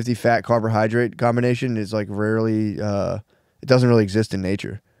 50-50 fat carbohydrate combination is like rarely, it doesn't really exist in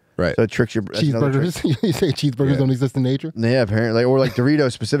nature. Right. So it tricks your cheeseburgers. You say cheeseburgers don't exist in nature? Yeah, apparently. Or like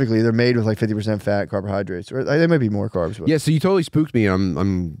Doritos specifically, they're made with like 50% fat carbohydrates. Or they might be more carbs. But. Yeah, so you totally spooked me.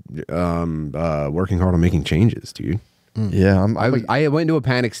 I'm working hard on making changes, dude. Yeah, I went into a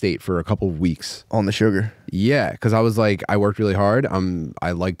panic state for a couple of weeks on the sugar. Yeah, because I was like, I worked really hard.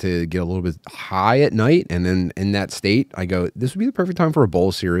 I like to get a little bit high at night, and then in that state, I go, this would be the perfect time for a bowl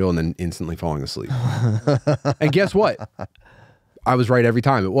of cereal, and then instantly falling asleep. And guess what? I was right every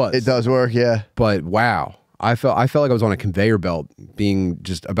time. It was. It does work, yeah. But wow, I felt like I was on a conveyor belt, being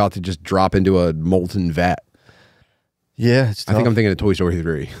just about to just drop into a molten vat. Yeah, it's tough. I think I'm thinking of Toy Story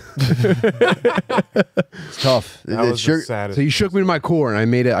 3. It's tough. That was the saddest. So you shook me to my core,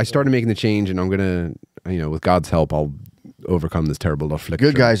 and I started making the change, and I'm gonna, with God's help, I'll overcome this terrible affliction.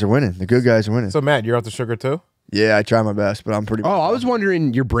 Good guys are winning. The good guys are winning. So Matt, you're off the sugar too? Yeah, I try my best, but I'm pretty. Oh, I was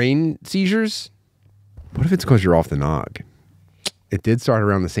wondering, your brain seizures. What if it's because you're off the nog? It did start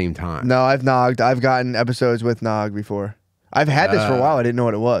around the same time. No, I've nogged. I've gotten episodes with nog before. I've had this for a while. I didn't know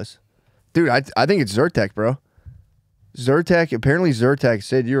what it was, dude. I think it's Zyrtec, bro. Zyrtec, apparently Zyrtec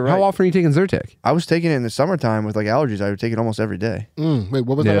said you're right. How often are you taking Zyrtec? I was taking it in the summertime with like allergies. I would take it almost every day. Wait,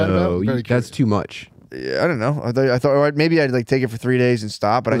 what was that about? That's too much. Yeah, I don't know. I thought maybe I'd like take it for 3 days and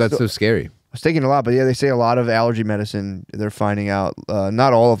stop. But that's so scary. I was taking a lot, but yeah, they say a lot of allergy medicine. They're finding out,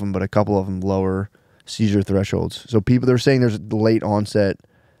 not all of them, but a couple of them lower seizure thresholds. So they're saying there's late onset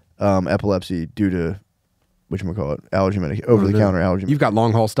epilepsy due to whatchamacallit, allergy medication, over the counter allergy. You've got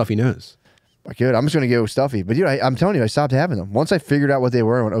long haul stuffy nose. I could. I'm just gonna go stuffy. But dude, I'm telling you, I stopped having them once I figured out what they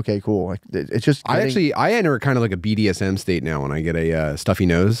were. I went, okay, cool. Like it's just. I enter kind of like a BDSM state now when I get a stuffy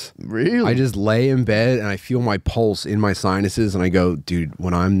nose. Really? I just lay in bed and I feel my pulse in my sinuses, and I go, dude,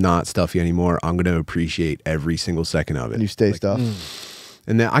 when I'm not stuffy anymore, I'm gonna appreciate every single second of it. And you stay stuffed.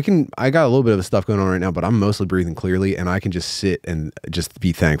 And then I got a little bit of stuff going on right now, but I'm mostly breathing clearly, and I can just sit and just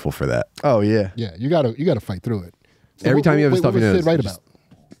be thankful for that. Oh yeah. Yeah, you gotta fight through it. So Every time you have a stuffy nose, Sid right about?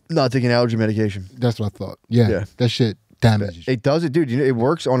 Not taking allergy medication. That's what I thought. Yeah. That shit damages you. It does it, dude. You know, it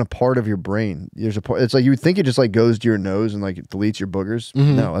works on a part of your brain. There's a part. It's like you would think it just like goes to your nose and like it deletes your boogers.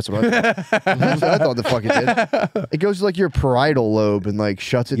 No, that's what I thought. That's what I thought the fuck it did. It goes to like your parietal lobe and like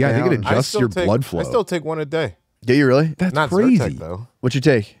shuts it down. I think it adjusts your blood flow. I still take one a day. Do you really? That's Not crazy. Zyrtec, though. What you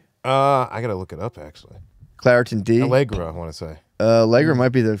take? I gotta look it up actually. Claritin D. Allegra, I want to say. Allegra might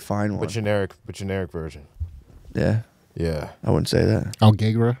be the fine one. But generic version. Yeah, Yeah. I wouldn't say that.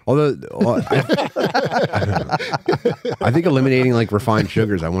 Algegra. Although I think eliminating like refined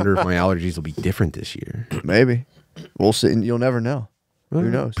sugars, I wonder if my allergies will be different this year. Maybe. We'll see. You'll never know. Who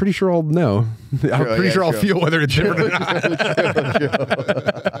knows? Pretty sure I'll know. I'm pretty sure I'll feel whether it's different or not.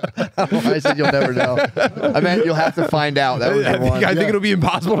 I said you'll never know. I meant you'll have to find out. That was the one. I think it'll be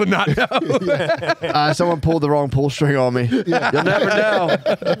impossible to not know. Someone pulled the wrong pull string on me. You'll never know.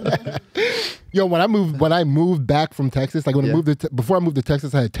 Yo, when I moved back from Texas, like when I moved before I moved to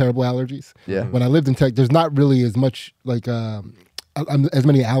Texas, I had terrible allergies. Yeah. When I lived in Texas, there's not really as much like as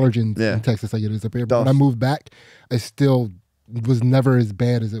many allergens in Texas like it is up here. But when I moved back, I still was never as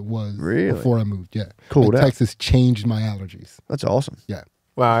bad as it was before I moved. Yeah. Cool. Like, Texas changed my allergies. That's awesome. Yeah.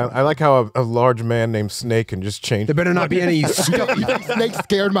 Wow, I like how a large man named Snake can just change. There better not be any stuffy. Snake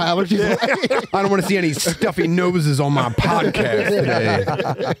scared my allergies away. I don't want to see any stuffy noses on my podcast today.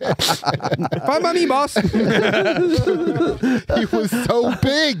 Fine by me, boss. He was so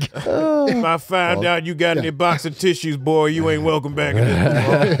big. If I find out you got any box of tissues, boy, you ain't welcome back in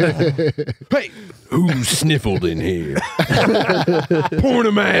this. Hey, who sniffled in here? Point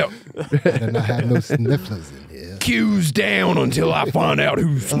them out. And I had no snifflers in here. Cues down until I find out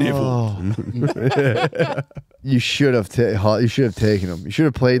who sniffled. You should have taken them. You should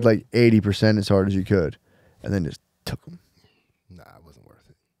have played like 80% as hard as you could, and then just took them. Nah, it wasn't worth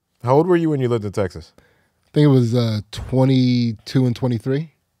it. How old were you when you lived in Texas? I think it was 22 and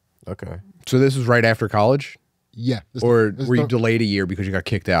 23. Okay. So this was right after college? Yeah. Or were you delayed a year because you got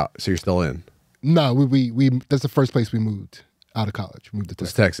kicked out, so you're still in? No, we that's the first place we moved out of college. We moved to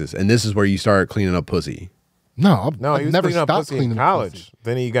It's Texas. Texas. And this is where you start cleaning up pussy. No, No, he was never cleaning up stopped pussy cleaning in up college. pussy.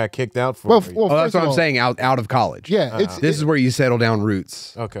 Then he got kicked out for. Well, Oh, that's first what of I'm all, saying, out of college. Yeah, This is where you settle down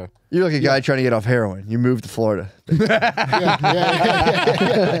roots. Okay. You're like a guy trying to get off heroin. You moved to Florida. I'm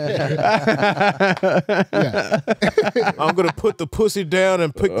gonna put the pussy down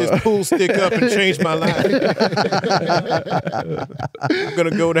and pick this pool stick up and change my life. I'm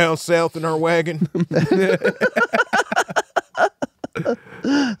gonna go down south in our wagon.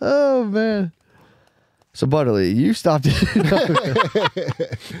 Oh man. So Butterly, you stopped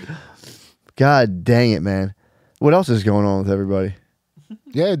it. God dang it, man. What else is going on with everybody?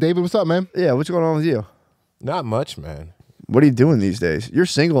 Yeah, David, what's up, man? Yeah, what's going on with you? Not much, man. What are you doing these days? You're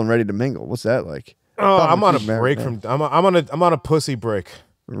single and ready to mingle. What's that like? Oh, I'm on a break from. I'm on a pussy break.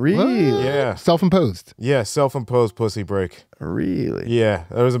 Really? Yeah. Self-imposed. Yeah, self-imposed pussy break. Really? Yeah,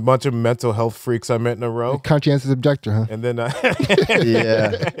 there was a bunch of mental health freaks I met in a row. Conscientious objector, huh? And then, Yeah.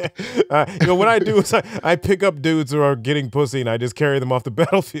 you know, what I do is I pick up dudes who are getting pussy and I just carry them off the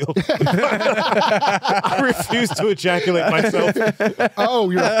battlefield. I refuse to ejaculate myself. Oh,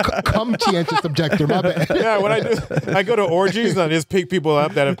 you're a conscientious objector. My bad. Yeah, what I do, I go to orgies and I just pick people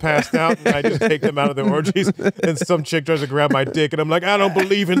up that have passed out and I just take them out of their orgies. And some chick tries to grab my dick and I'm like, I don't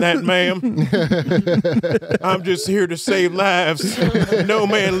believe in that, ma'am. I'm just here to save lives. No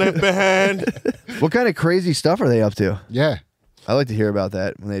man left behind. What kind of crazy stuff are they up to? Yeah. I like to hear about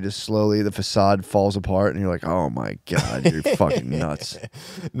that when they just slowly, the facade falls apart and you're like, oh my God, you're fucking nuts.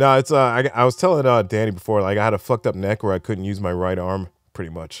 No, it's I was telling Danny before, like I had a fucked up neck where I couldn't use my right arm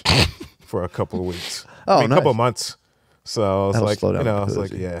pretty much for a couple of weeks. Oh, a couple of months. So I was That'll like, slow down I was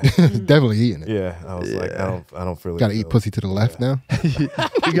pussy. like, yeah. Definitely eating it. Yeah. I was like, I don't feel Gotta eat pussy to the left now. You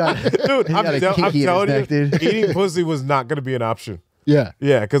got, Dude, you got a I'm kinky in telling his you, neck, dude. eating pussy was not gonna be an option. Yeah.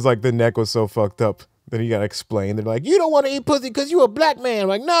 Yeah, because like the neck was so fucked up. Then you gotta explain. They're like, you don't want to eat pussy because you a black man. I'm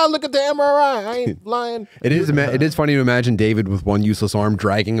like, no, look at the MRI. I ain't lying. It is funny to imagine David with one useless arm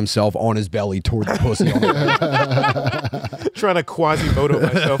dragging himself on his belly toward the pussy. Trying to Quasimodo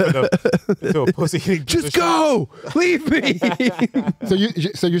myself into a pussy eating Just go! Leave me!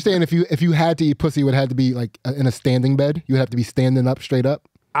 So you're saying if you had to eat pussy, it would have to be like in a standing bed? You would have to be standing up straight up?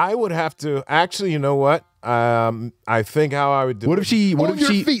 I would have to actually. You know what? I think how I would do. What if she? What Move if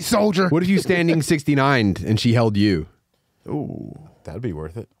your she? feet, soldier. What if you standing 69 and she held you? Ooh. That'd be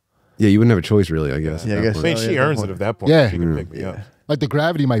worth it. Yeah, you wouldn't have a choice, really. I guess. Yeah, at I that guess I point. mean, Oh, she yeah, earns good it at that point. Yeah. She can pick me up. Like the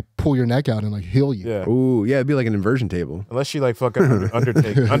gravity might pull your neck out and like heal you. Yeah. Ooh, yeah, it'd be like an inversion table. Unless she like fucking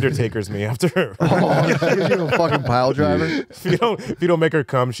undertakers me after. Oh, you're a fucking pile driver. if you don't make her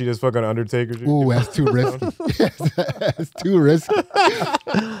come, she just fucking undertakers you. Ooh, that's too risky. That's too risky.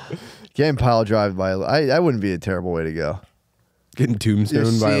 Getting pile drive by I wouldn't be a terrible way to go. Getting tombstone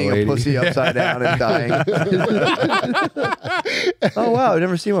Just by a seeing lady. a pussy upside down and dying. Oh wow, I've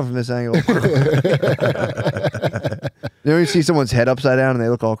never seen one from this angle. You know, you see someone's head upside down and they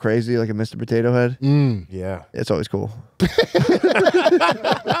look all crazy like a Mr. Potato Head. Yeah. It's always cool.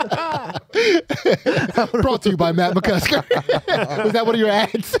 Brought to you by Matt McCusker. Was that one of your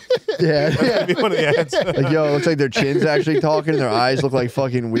ads? Yeah, That'd be one of the ads. like yo, it looks like their chin's actually talking and their eyes look like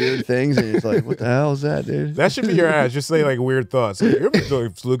fucking weird things, and it's like, what the hell is that, dude? That should be your ads. Just say like weird thoughts. Like, you ever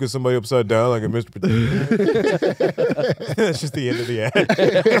like, look at somebody upside down like a Mr. Potato? That's just the end of the ad.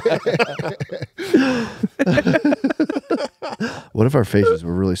 What if our faces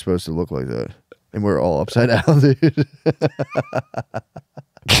were really supposed to look like that, and we're all upside down, dude?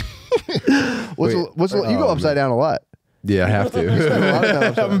 You go upside down a lot. Yeah, I have A lot of to.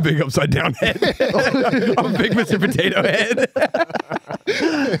 times I'm a big upside down head. I'm a big Mr. Potato Head.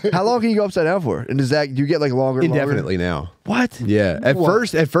 How long can you go upside down for? And do you get like longer? and longer? Indefinitely now. What? Yeah. At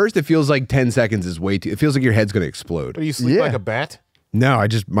first it feels like 10 seconds is way too. It feels like your head's gonna explode. But you sleep Yeah. like a bat? No,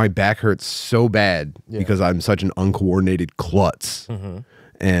 my back hurts so bad because I'm such an uncoordinated klutz.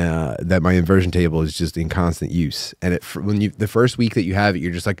 That my inversion table is just in constant use, and the first week that you have it,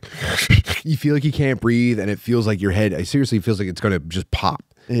 you're just like, you feel like you can't breathe, and it feels like your head. It seriously feels like it's gonna just pop.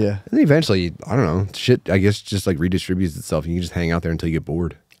 Yeah. And then eventually, I don't know, shit. I guess just like redistributes itself, and you can just hang out there until you get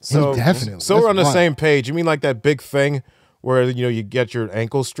bored. So Definitely. So we're on the That's same page. You mean like that big thing where you get your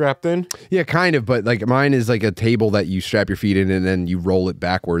ankles strapped in? Yeah, kind of, but like mine is like a table that you strap your feet in, and then you roll it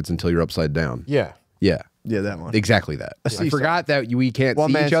backwards until you're upside down. Yeah. Yeah. Yeah, that one. Exactly that. I seesaw. forgot that we can't One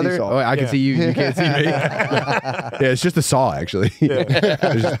see man each other. seesaw. Oh, I can Yeah. see you. You can't see me. Yeah, it's just a saw, actually.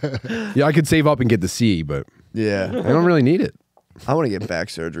 Yeah, I could save up and get the C, but Yeah. I don't really need it. I want to get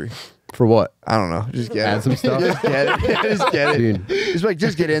back surgery. For what? I don't know. Just get Add it. some stuff? Just get it. Yeah, just get it. Dude.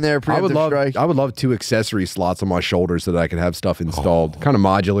 Just get in there. I would preemptive strike. love 2 accessory slots on my shoulders so that I could have stuff installed. Kind of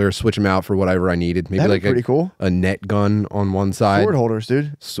modular, switch them out for whatever I needed. Maybe That'd like be pretty cool. a net gun on one side. Sword holders,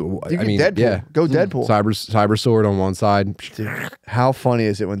 dude. So You I can mean, Deadpool. yeah. Go Deadpool. Cyber sword on one side. Dude, how funny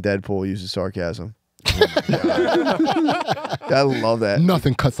is it when Deadpool uses sarcasm? I love that.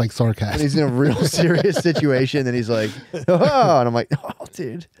 Nothing cuts like When sarcasm. he's in a real serious situation, and he's like, oh, and I'm like, oh,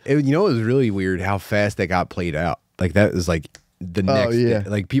 dude. You know, it was really weird how fast that got played out. Like that was like the next yeah. day.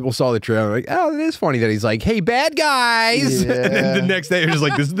 Like people saw the trailer like, oh, it is funny that he's like, hey, bad guys. Yeah. And then the next day, you're just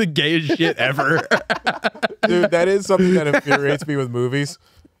like, this is the gayest shit ever. Dude, that is something that infuriates me with movies.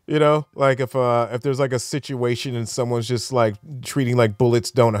 You know, like if there's like a situation and someone's just like treating like bullets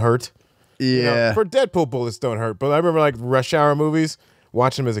don't hurt. Yeah. You know, for Deadpool, bullets don't hurt. But I remember like Rush Hour movies,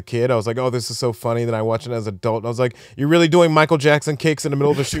 watching them as a kid. I was like, oh, this is so funny. Then I watched it as an adult. And I was like, you're really doing Michael Jackson kicks in the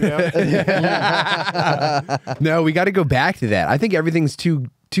middle of a shootout? No, we got to go back to that. I think everything's too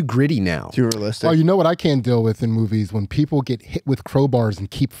gritty now. Too realistic. Oh, you know what I can't deal with in movies? When people get hit with crowbars and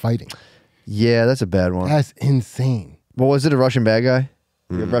keep fighting. Yeah, that's a bad one. That's insane. What was it? A Russian bad guy?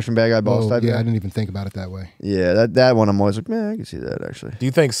 The Russian bad guy boss Oh, type yeah, guy? I didn't even think about it that way. Yeah, that one I'm always like, man, I can see that actually. Do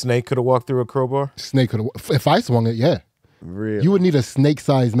you think Snake could have walked through a crowbar? Snake could have. If I swung it, yeah. Real. You would need a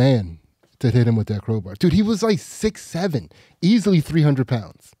snake-sized man to hit him with that crowbar. Dude, he was like 6'7", easily 300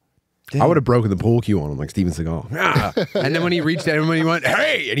 pounds. I would have broken the pool cue on him like Steven Seagal. Ah. And then when he reached out, when he went,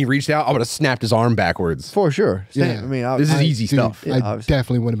 hey, and he reached out, I would have snapped his arm backwards. For sure. Yeah. I mean, This is easy Dude, stuff. Yeah, I obviously.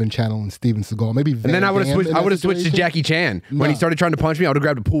 definitely would have been channeling Steven Seagal. Maybe And then I would have switched. I would have switched to Jackie Chan when he No. started trying to punch me. I would have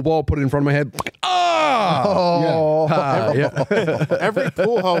grabbed a pool ball, put it in front of my head. Oh, Yeah. Every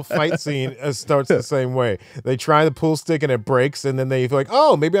pool hall fight scene starts the same way. They try the pool stick and it breaks, and then they feel like,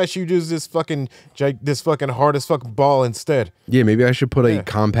 oh, maybe I should use this fucking hard as fuck ball instead. yeah. Maybe I should put a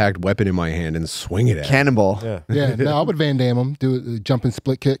compact weapon in my hand and swing it at him. Cannonball. Yeah. Yeah, no, I would Van Damme him, do a jumping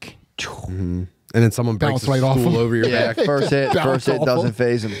split kick. And then someone breaks Bounce the right off stool him. over your Yeah, back. first hit Bounce off doesn't him.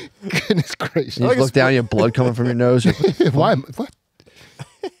 phase him. Goodness gracious. You just look down, you have blood coming from your nose. Why? What?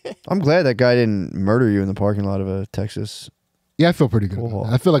 I'm glad that guy didn't murder you in the parking lot of a Texas. Yeah, I feel pretty good. Cool. About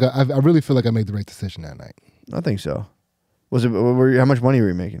that. I feel like I really feel like I made the right decision that night. I think so. Was it? How much money were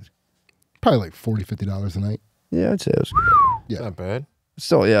you making? Probably like $40, $50 a night. Yeah, I'd say it was. Yeah. Not bad.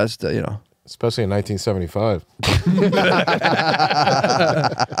 Still, yeah, it's you know. Especially in 1975.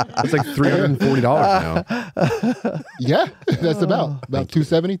 It's like $340 now. Yeah, that's about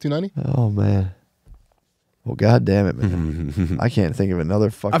 270, 290. Oh man. Well, god damn it, man. I can't think of another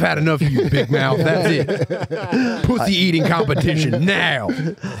fucking. I've had enough of you, big mouth. That's it. Pussy eating competition now.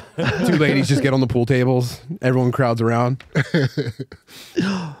 Two ladies just get on the pool tables. Everyone crowds around.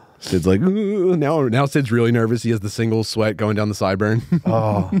 Sid's like, ooh. Now Sid's really nervous. He has the single sweat going down the sideburn.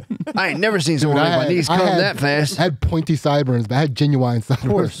 Oh, I ain't never seen someone make my knees come that fast. I had pointy sideburns, but I had genuine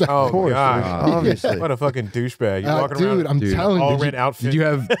sideburns. Of course, obviously. What a fucking douchebag! You walking around, I'm telling you. all red outfit. Did you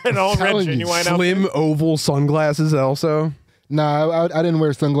have an all red genuine slim outfit? oval sunglasses also? No, I didn't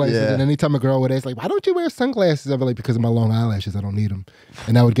wear sunglasses. Yeah. And anytime a girl would ask, like, why don't you wear sunglasses? I'd be like, because of my long eyelashes, I don't need them.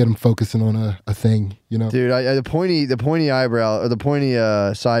 And that would get them focusing on a thing, you know? Dude, the pointy eyebrow or the pointy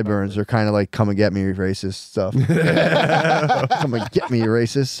sideburns are kind of like come and get me racist stuff. Come and get me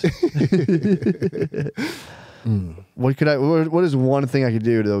racist. What is one thing I could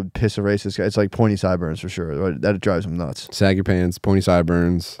do to piss a racist guy? It's like pointy sideburns for sure. That drives him nuts. Sag your pants, pointy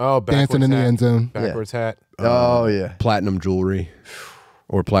sideburns. Oh, dancing in the end zone. Backwards hat. Oh yeah. Platinum jewelry.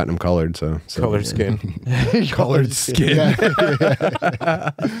 Or platinum colored, so Colored skin. Colored skin.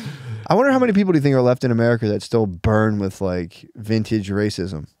 I wonder how many people do you think are left in America that still burn with like vintage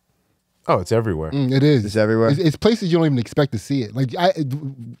racism? Oh, it's everywhere. It is. It's everywhere. It's places you don't even expect to see it. Like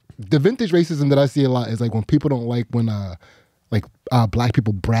the vintage racism that I see a lot is like when people don't like when black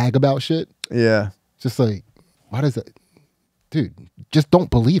people brag about shit. Yeah. Just like, why does it, dude? Just don't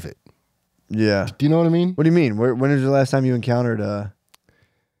believe it. Yeah. Do you know what I mean? What do you mean? When was the last time you encountered?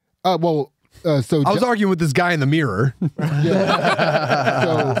 So I was arguing with this guy in the mirror.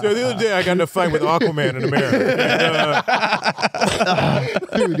 Yeah. So the other day, I got in a fight with Aquaman in America.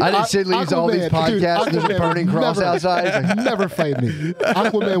 Dude, I didn't Sid leaves all these podcasts and there's a burning cross outside. It's like, never fight me.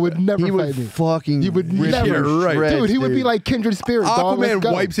 Aquaman would never he would fight me. fucking He would rip never. your Right. shreds, Dude, he would be like kindred spirits. dog. Let's Aquaman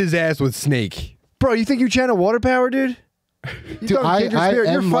go. wipes his ass with Snake. Bro, you think you channel water power, dude? You Dude, don't kindred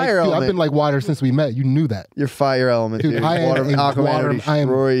spirit. You're fire dude, element. I've been like water since we met. You knew that. You're fire element, dude. I am Water, a Aquaman water. would I am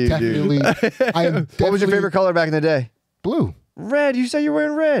destroy you, definitely. dude. I am What was your definitely favorite color back in the day? Blue. Red. You said you're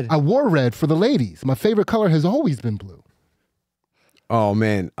wearing red. I wore red for the ladies. My favorite color has always been blue. Oh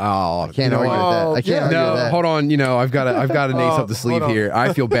man. Oh, Can't argue with that. I can't argue with No, that. hold on. You know, I've got an ace up the sleeve hold on. here.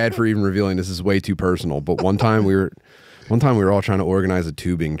 I feel bad for even revealing this. Is way too personal. But one time we were all trying to organize a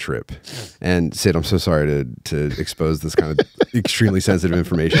tubing trip, and Sid, I'm so sorry to expose this kind of extremely sensitive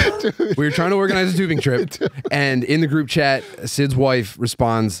information. We were trying to organize a tubing trip, and in the group chat, Sid's wife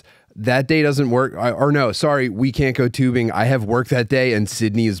responds, "That day doesn't work." Or no, sorry, we can't go tubing. I have work that day, and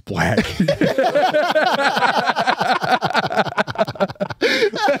Sydney is black.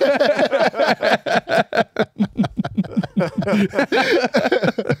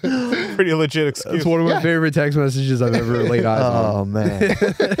 Pretty legit excuse. It's one of my favorite text messages I've ever laid eyes on. Oh man.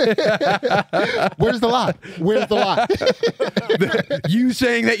 Where's the lie? Where's the lie? You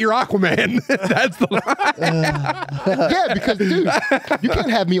saying that you're Aquaman. That's the lie. Yeah, because dude, you can't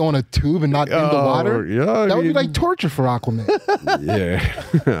have me on a tube and not in the water. Yeah, That would be like torture for Aquaman. Yeah.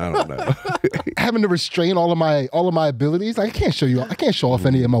 I don't know. Having to restrain all of my abilities. I can't show off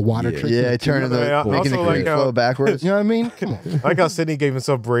any of my water tricks. Yeah, turning the Yeah, making the also creek like, flow backwards. You know what I mean? Come on. I like how Sydney gave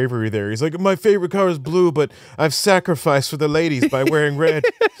himself bravery there. He's like, my favorite color is blue, but I've sacrificed for the ladies by wearing red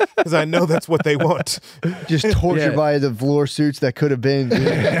because I know that's what they want. Just tortured by the velour suits that could have been. Dude.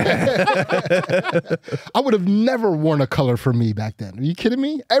 I would have never worn a color for me back then. Are you kidding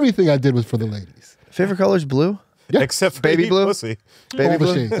me? Everything I did was for the ladies. Favorite color is blue. Yeah. Except for Baby blue? pussy. Baby All the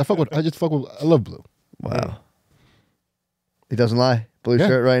blue. shades. I love blue. Wow. He doesn't lie. Blue Yeah.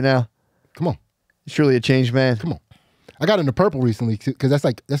 shirt right now. Come on. He's truly a changed man. Come on. I got into purple recently because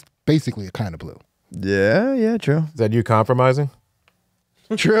that's basically a kind of blue. Yeah, true. Is that you compromising?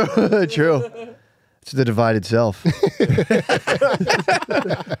 True. True. It's the divided self.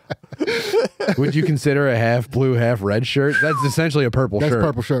 Would you consider a half blue, half red shirt? That's essentially a purple That's shirt.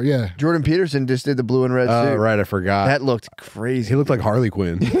 purple shirt, yeah. Jordan Peterson just did the blue and red Oh, suit. right. I forgot. That looked crazy. He looked like Harley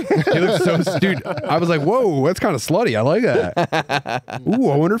Quinn. He looked so, dude. I was like, whoa, that's kind of slutty. I like that. Ooh,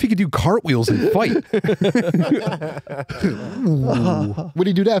 I wonder if he could do cartwheels and fight. What do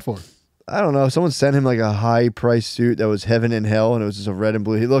you do that for? I don't know. Someone sent him like a high price suit that was heaven and hell, and it was just a red and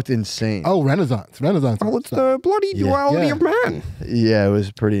blue. He looked insane. Oh, Renaissance. Oh, it's the bloody duality Yeah. of man. Yeah, it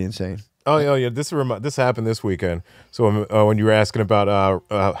was pretty insane. Oh yeah. This happened this weekend. So when you were asking about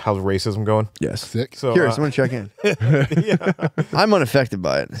how's racism going? Yes. Sick. So Here, someone check in. yeah. I'm unaffected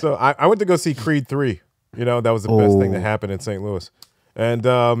by it. So I went to go see Creed 3. You know, that was the best thing that happened in St. Louis. And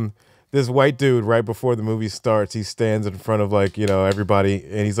this white dude right before the movie starts, he stands in front of like, you know, everybody,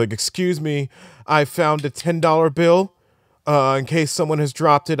 and he's like, "Excuse me, I found a $10 bill. In case someone has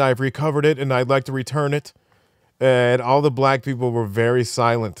dropped it, I've recovered it, and I'd like to return it." And all the black people were very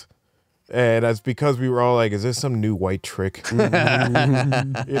silent. And that's because we were all like, is this some new white trick? You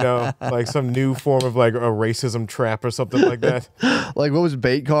know, like some new form of like a racism trap or something like that. Like, what was it,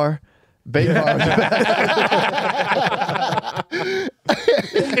 bait car? Bait car.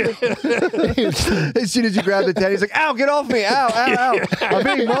 As soon as you grab the 10, he's like, "Ow, get off me. Ow, ow, ow. I'm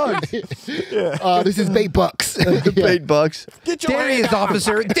being mugged." This is bait bucks. Bait bucks. Get your There he is,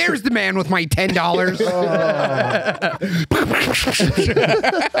 officer. There's the man with my $10.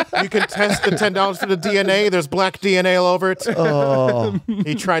 You can test the $10 for the DNA. There's black DNA all over it. Oh.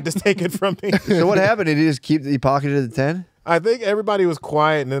 He tried to take it from me. So what happened? Did he pocketed the 10? I think everybody was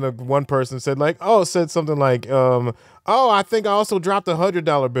quiet, and then one person said something like, "Oh, I think I also dropped a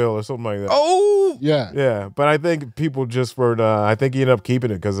 $100 bill," or something like that. Oh, Yeah, but I think people just were. I think he ended up keeping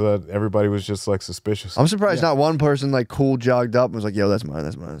it because everybody was just like suspicious. I'm surprised not one person like cool jogged up and was like, "Yo, that's mine.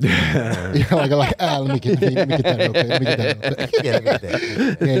 That's mine." Let me get that real quick. Let me get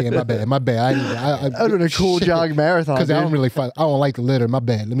that. Yeah, my bad. I'm doing a cool jog marathon because I don't really fight. I don't like the litter. My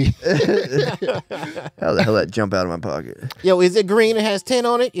bad. Let me. How the hell that jump out of my pocket? Yo, is it green? It has 10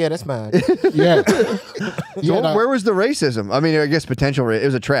 on it. Yeah, that's mine. Yeah. So where was the racism? I mean, I guess potential. It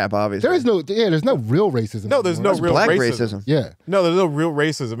was a trap, obviously. There's no real racism. No, there's no real black racism. Yeah. No, there's no real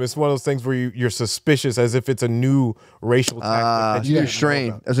racism. It's one of those things where you're suspicious as if it's a new racial tactic. New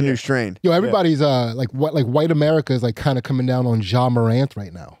strain. As a new strain. Yo, everybody's white America is like kind of coming down on Ja Morant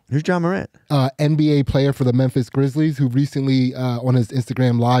right now. Who's John Morant? NBA player for the Memphis Grizzlies, who recently on his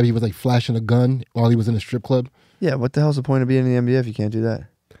Instagram live, he was like flashing a gun while he was in a strip club. Yeah, what the hell's the point of being in the NBA if you can't do that?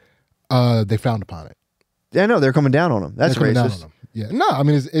 They frowned upon it. Yeah, no, they're coming down on him. That's racist. Yeah, no, I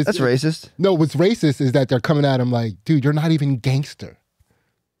mean That's racist. No, what's racist is that they're coming at him like, dude, you're not even gangster.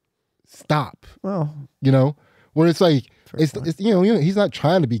 Stop. Well, you know, where it's like it's he's not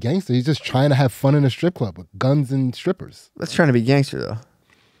trying to be gangster. He's just trying to have fun in a strip club with guns and strippers. that's trying to be gangster though.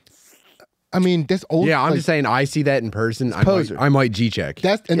 I mean, that's old. yeah. I'm just saying, I see that in person. I might G-check.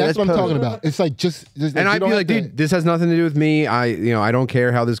 That's what I'm poser. talking about. It's like And I'd be like, dude, this has nothing to do with me. I don't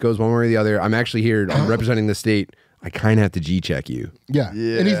care how this goes one way or the other. I'm actually here. I'm representing the state. I kind of have to G-check you. Yeah.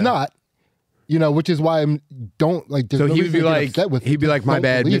 And he's not. You know, which is why I'm don't like. So no he would be like, my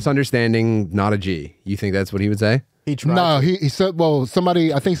bad, believe. misunderstanding, not a G. You think that's what he would say? He tried. No, he said. Well,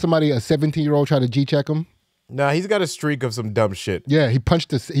 somebody, a 17-year-old tried to G-check him. Nah, he's got a streak of some dumb shit. Yeah, he punched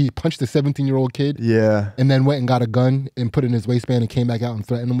the 17-year-old kid. Yeah. And then went and got a gun and put it in his waistband and came back out and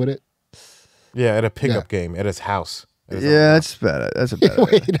threatened him with it. Yeah, at a pickup game at his house. Yeah, that's bad. That's a bad.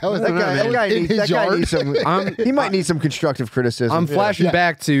 Wait, that guy needs some. He might need some constructive criticism. I'm flashing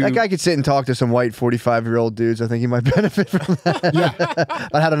back to that guy could sit and talk to some white 45-year-old dudes. I think he might benefit from that. Yeah,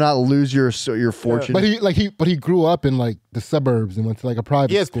 on how to not lose your fortune. But he grew up in like the suburbs and went to like a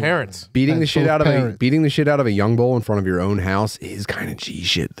private. He has school. parents. beating the shit out of a young bull in front of your own house is kind of G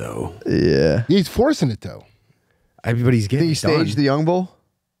shit though. Yeah, He's forcing it though. Everybody's getting. Think he staged the Young Bull?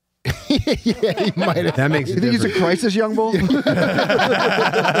 Yeah, he might have. That makes You it think he's a crisis Young Bull? Well,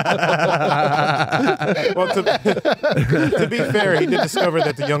 to be fair, he did discover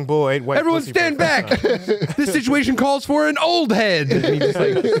that the young bull ate white. Everyone pussy for stand the first back! time. This situation calls for an old head. And he just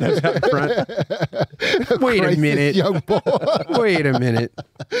like steps out front. Wait a minute. Young boy. Wait a minute.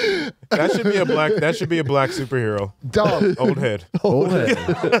 That should be a black superhero. Dog. Old head. Old head.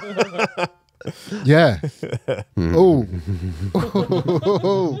 Yeah. Oh.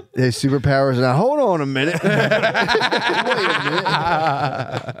 His superpowers. Now hold on a minute.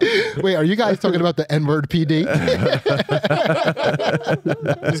 Wait, are you guys talking about the N-word PD?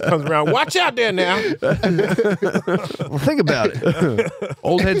 Just comes around. Watch out there now. Well, think about it.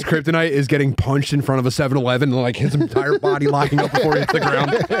 Old head's kryptonite is getting punched in front of a 7-Eleven and like his entire body locking up before he hits the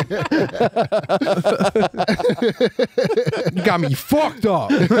ground. You got me fucked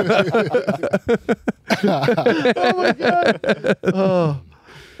up. Oh my god.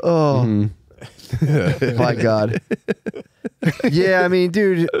 Oh. My god. Yeah, I mean,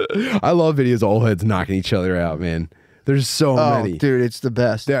 dude. I love videos of old heads knocking each other out, man. There's so many. Dude, it's the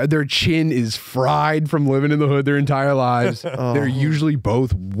best. Their chin is fried from living in the hood their entire lives. They're usually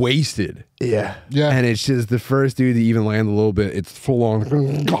both wasted. Yeah. Yeah. And it's just the first dude to even land a little bit, it's full on.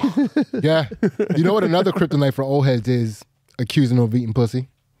 Yeah. You know what another kryptonite for old heads is? Accusing them of eating pussy.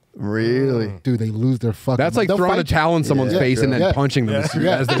 Really? Dude, they lose their fucking... That's like throwing a towel in someone's face and then punching them as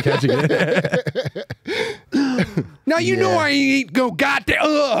they're catching it. Now you know I ain't go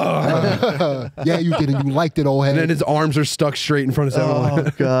goddamn. Yeah, you did, and you liked it, old head. And then his arms are stuck straight in front of 7-Eleven.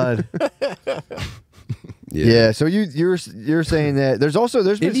 Oh God. Yeah. So you're saying that there's been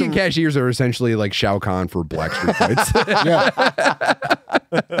Indian some cashiers are essentially like Shao Kahn for black street fights.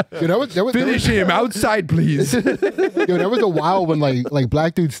 Finish him outside, please. There was a while when like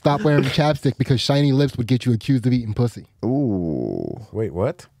black dudes stopped wearing chapstick because shiny lips would get you accused of eating pussy. Ooh. Wait,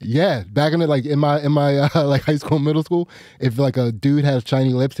 what? Yeah, back in in my like high school, middle school, if like a dude had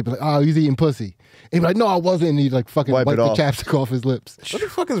shiny lips, he'd be like, "Oh, he's eating pussy." He'd be like, "No, I wasn't." And he'd like fucking wipe the chapstick off his lips. What the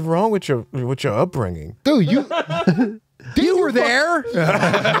fuck is wrong with your upbringing, dude? You were there.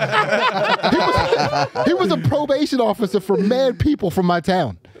 He was a probation officer for mad people from my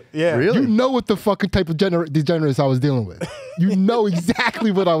town. Yeah, really? You know what the fucking type of degenerates I was dealing with. You know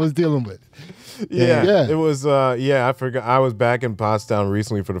exactly what I was dealing with. Yeah. It was, I forgot. I was back in Pottstown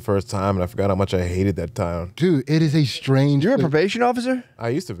recently for the first time, and I forgot how much I hated that town. Dude, it is a strange... You're a probation officer? I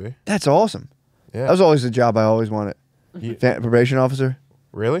used to be. That's awesome. Yeah. That was always the job I always wanted. Probation officer?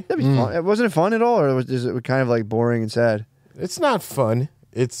 Really? That'd be fun. Wasn't it fun at all, or is it kind of like boring and sad? It's not fun.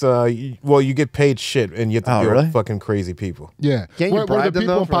 It's, you get paid shit, and you have to deal with fucking crazy people. Yeah. Can't you bribe were the them,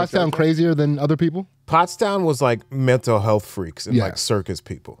 people though, in for like Pottstown crazier than other people? Pottstown was like mental health freaks and like circus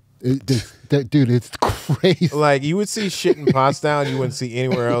people. Dude, it's crazy. Like, you would see shit in Pottstown you wouldn't see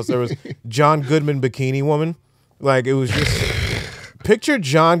anywhere else. There was John Goodman bikini woman. Like, it was just... Picture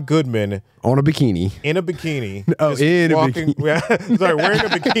John Goodman on a bikini. In a bikini. Oh, in walking, a bikini. Yeah, sorry, wearing a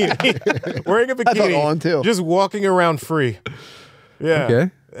bikini. Wearing a bikini. I thought on too. Just walking around free. Yeah.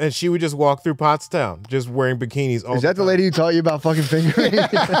 Okay. And she would just walk through Pottstown, just wearing bikinis all Is that the lady who taught you about fucking fingering?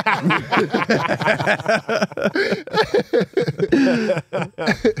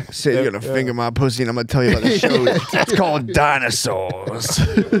 Say you're gonna finger my pussy and I'm gonna tell you about the show. It's called Dinosaurs.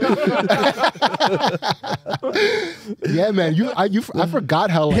 Yeah, man. I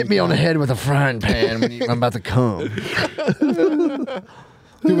forgot how like, hit me on the head with a frying pan when I'm about to come.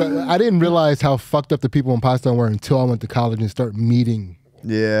 Dude, I didn't realize how fucked up the people in Pottstown were until I went to college and started meeting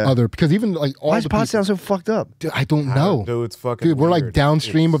because even like all why is the Pottstown so fucked up? Dude, I don't know. Dude, it's fucking Dude, we're like weird.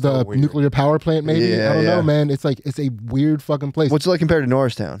 downstream of the nuclear power plant, maybe. Yeah, I don't know, man. It's like it's a weird fucking place. What's it like compared to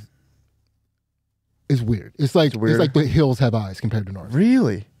Norristown? It's weird. It's like the hills have eyes compared to North.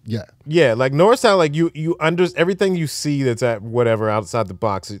 Really? Yeah. Yeah, like Norristown, like you everything you see that's at whatever outside the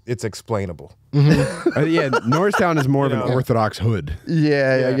box, it's explainable. Yeah, Norristown is more of an orthodox hood.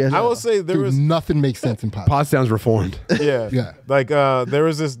 Yeah, I guess. I will say there was nothing makes sense in Pottstown. Pottstown's reformed. Yeah, Yeah. Like there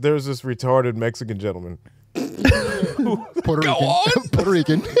was this retarded Mexican gentleman. Puerto Rican. Puerto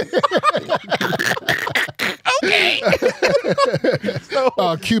Rican. Okay.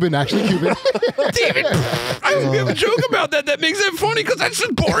 Cuban, actually, Cuban. David, I hope you have a joke about that makes it funny because that's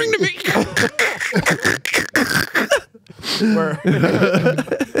just boring to me.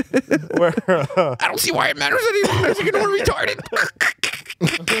 I don't see why it matters that he's Mexican or retarded.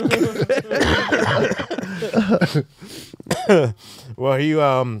 Well, he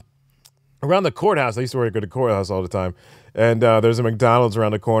around the courthouse. I used to work at the courthouse all the time, and there's a McDonald's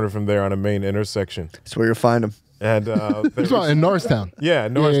around the corner from there on a main intersection. That's where you'll find them. And in Norristown. Yeah,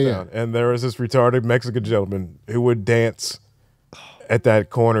 Norristown. Yeah. And there was this retarded Mexican gentleman who would dance at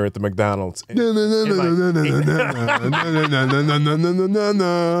that corner at the McDonald's. But then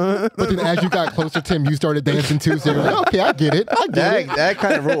as you got closer to him, you started dancing too. So you're like, okay, I get it. I get it. That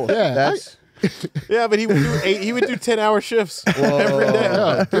kind of rule. Yeah, That's Yeah, but he would do 10-hour shifts every day.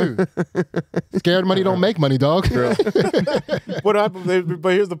 Yeah, dude. Scared money don't make money, dog. What happened?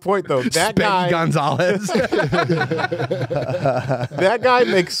 But here's the point, though. That guy, Gonzalez. that guy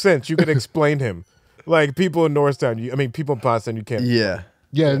makes sense. You can explain him. Like people in Norristown, people in Pottstown, you can't. Yeah,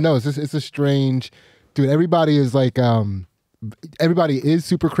 no, it's a strange, dude. Everybody is like, everybody is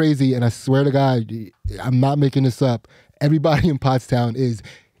super crazy, and I swear to God, I'm not making this up. Everybody in Pottstown is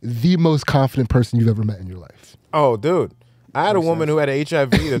the most confident person you've ever met in your life. Oh, dude. I had a woman who had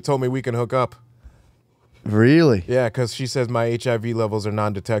HIV that told me we can hook up. Really? Yeah, because she says my HIV levels are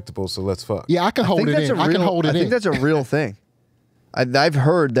non-detectable, so let's fuck. Yeah, I can hold it in. I can hold it in. I think that's a real thing. I've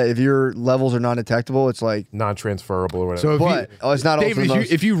heard that if your levels are non-detectable, it's like non-transferable or whatever. So it's not. David,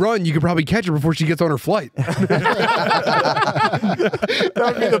 if you run, you could probably catch her before she gets on her flight. That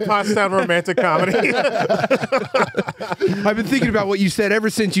would be the Pottstown romantic comedy. I've been thinking about what you said ever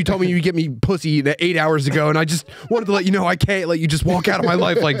since you told me you get me pussy 8 hours ago, and I just wanted to let you know I can't let you just walk out of my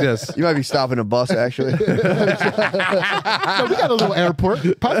life like this. You might be stopping a bus, actually. No, we got a little airport.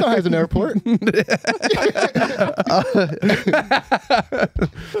 Pottstown has an airport.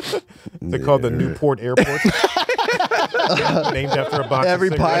 They're called the Newport Airport. Named after a box. Every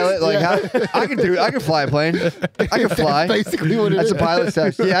of pilot, like, I can do it. I can fly a plane. I can fly. Basically what it That's is. a pilot's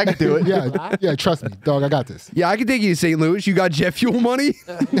test. Yeah, I can do it. Yeah, trust me, dog. I got this. Yeah, I can take you to St. Louis. You got jet fuel money?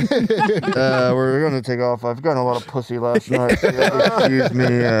 We're gonna take off. I've gotten a lot of pussy last night. Excuse me.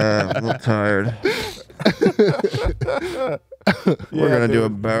 I'm a little tired. We're gonna do a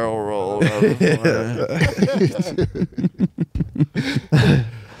barrel roll.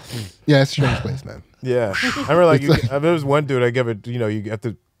 Yeah, it's a strange place, man. Yeah, I remember like there was one dude I gave it. You know, you have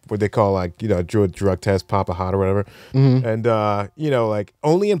to what they call like do a drug test, pop a hot or whatever, and like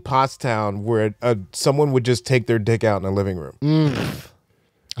only in Pottstown where someone would just take their dick out in a living room.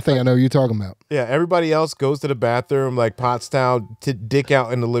 I think I know what you're talking about. Yeah, everybody else goes to the bathroom like Pottstown to dick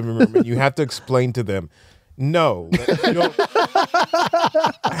out in the living room, and you have to explain to them. No, you don't,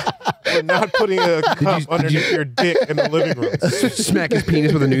 we're not putting a cup underneath your dick in the living room. Smack his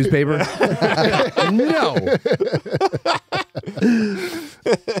penis with a newspaper? No.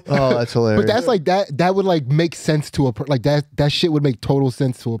 Oh, that's hilarious. But that's like that would like make sense to a like that shit would make total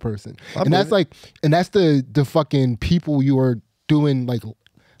sense to a person. And that's like the fucking people you are doing like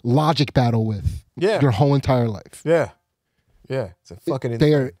logic battle with your whole entire life. Yeah. It's a fucking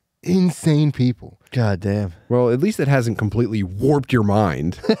they are insane people. God damn. Well, at least it hasn't completely warped your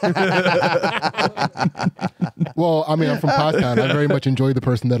mind. Well, I mean, I'm from Pottstown. I very much enjoy the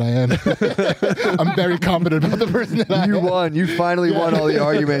person that I am. I'm very confident about the person that I am. You won. You finally won all the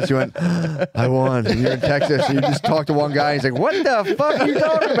arguments. You went, I won. And you're in Texas. And you just talk to one guy. And he's like, what the fuck are you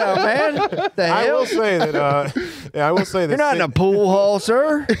talking about, man? The hell? I will say that. You're not in a pool hall,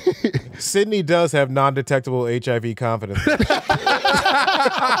 sir. Sydney does have non-detectable HIV confidence.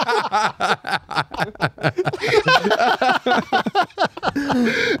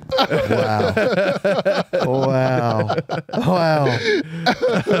 Wow.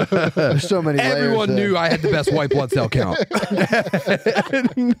 There's so many layers. Everyone knew I had the best white blood cell count.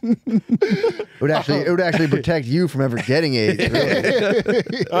 It would actually protect you from ever getting AIDS.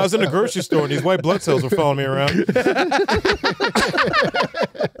 Really. I was in the grocery store and these white blood cells were following me around.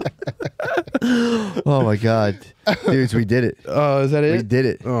 Oh my God, dudes, we did it. Oh, is that it? We did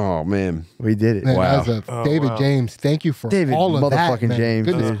it. Oh man, we did it. Man, wow. David James, thank you for David all of that, motherfucking man. James,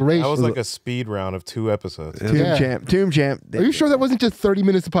 Goodness dude. gracious. That was like a speed round of 2 episodes. Tomb champ. Are you sure that wasn't just 30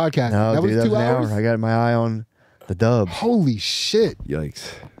 minutes of podcast? No, that dude, was 2 an hours. hour. I got my eye on the dubs. Holy shit!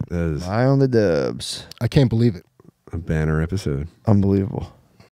 yikes! That is Eye on the dubs. I can't believe it. a banner episode. Unbelievable.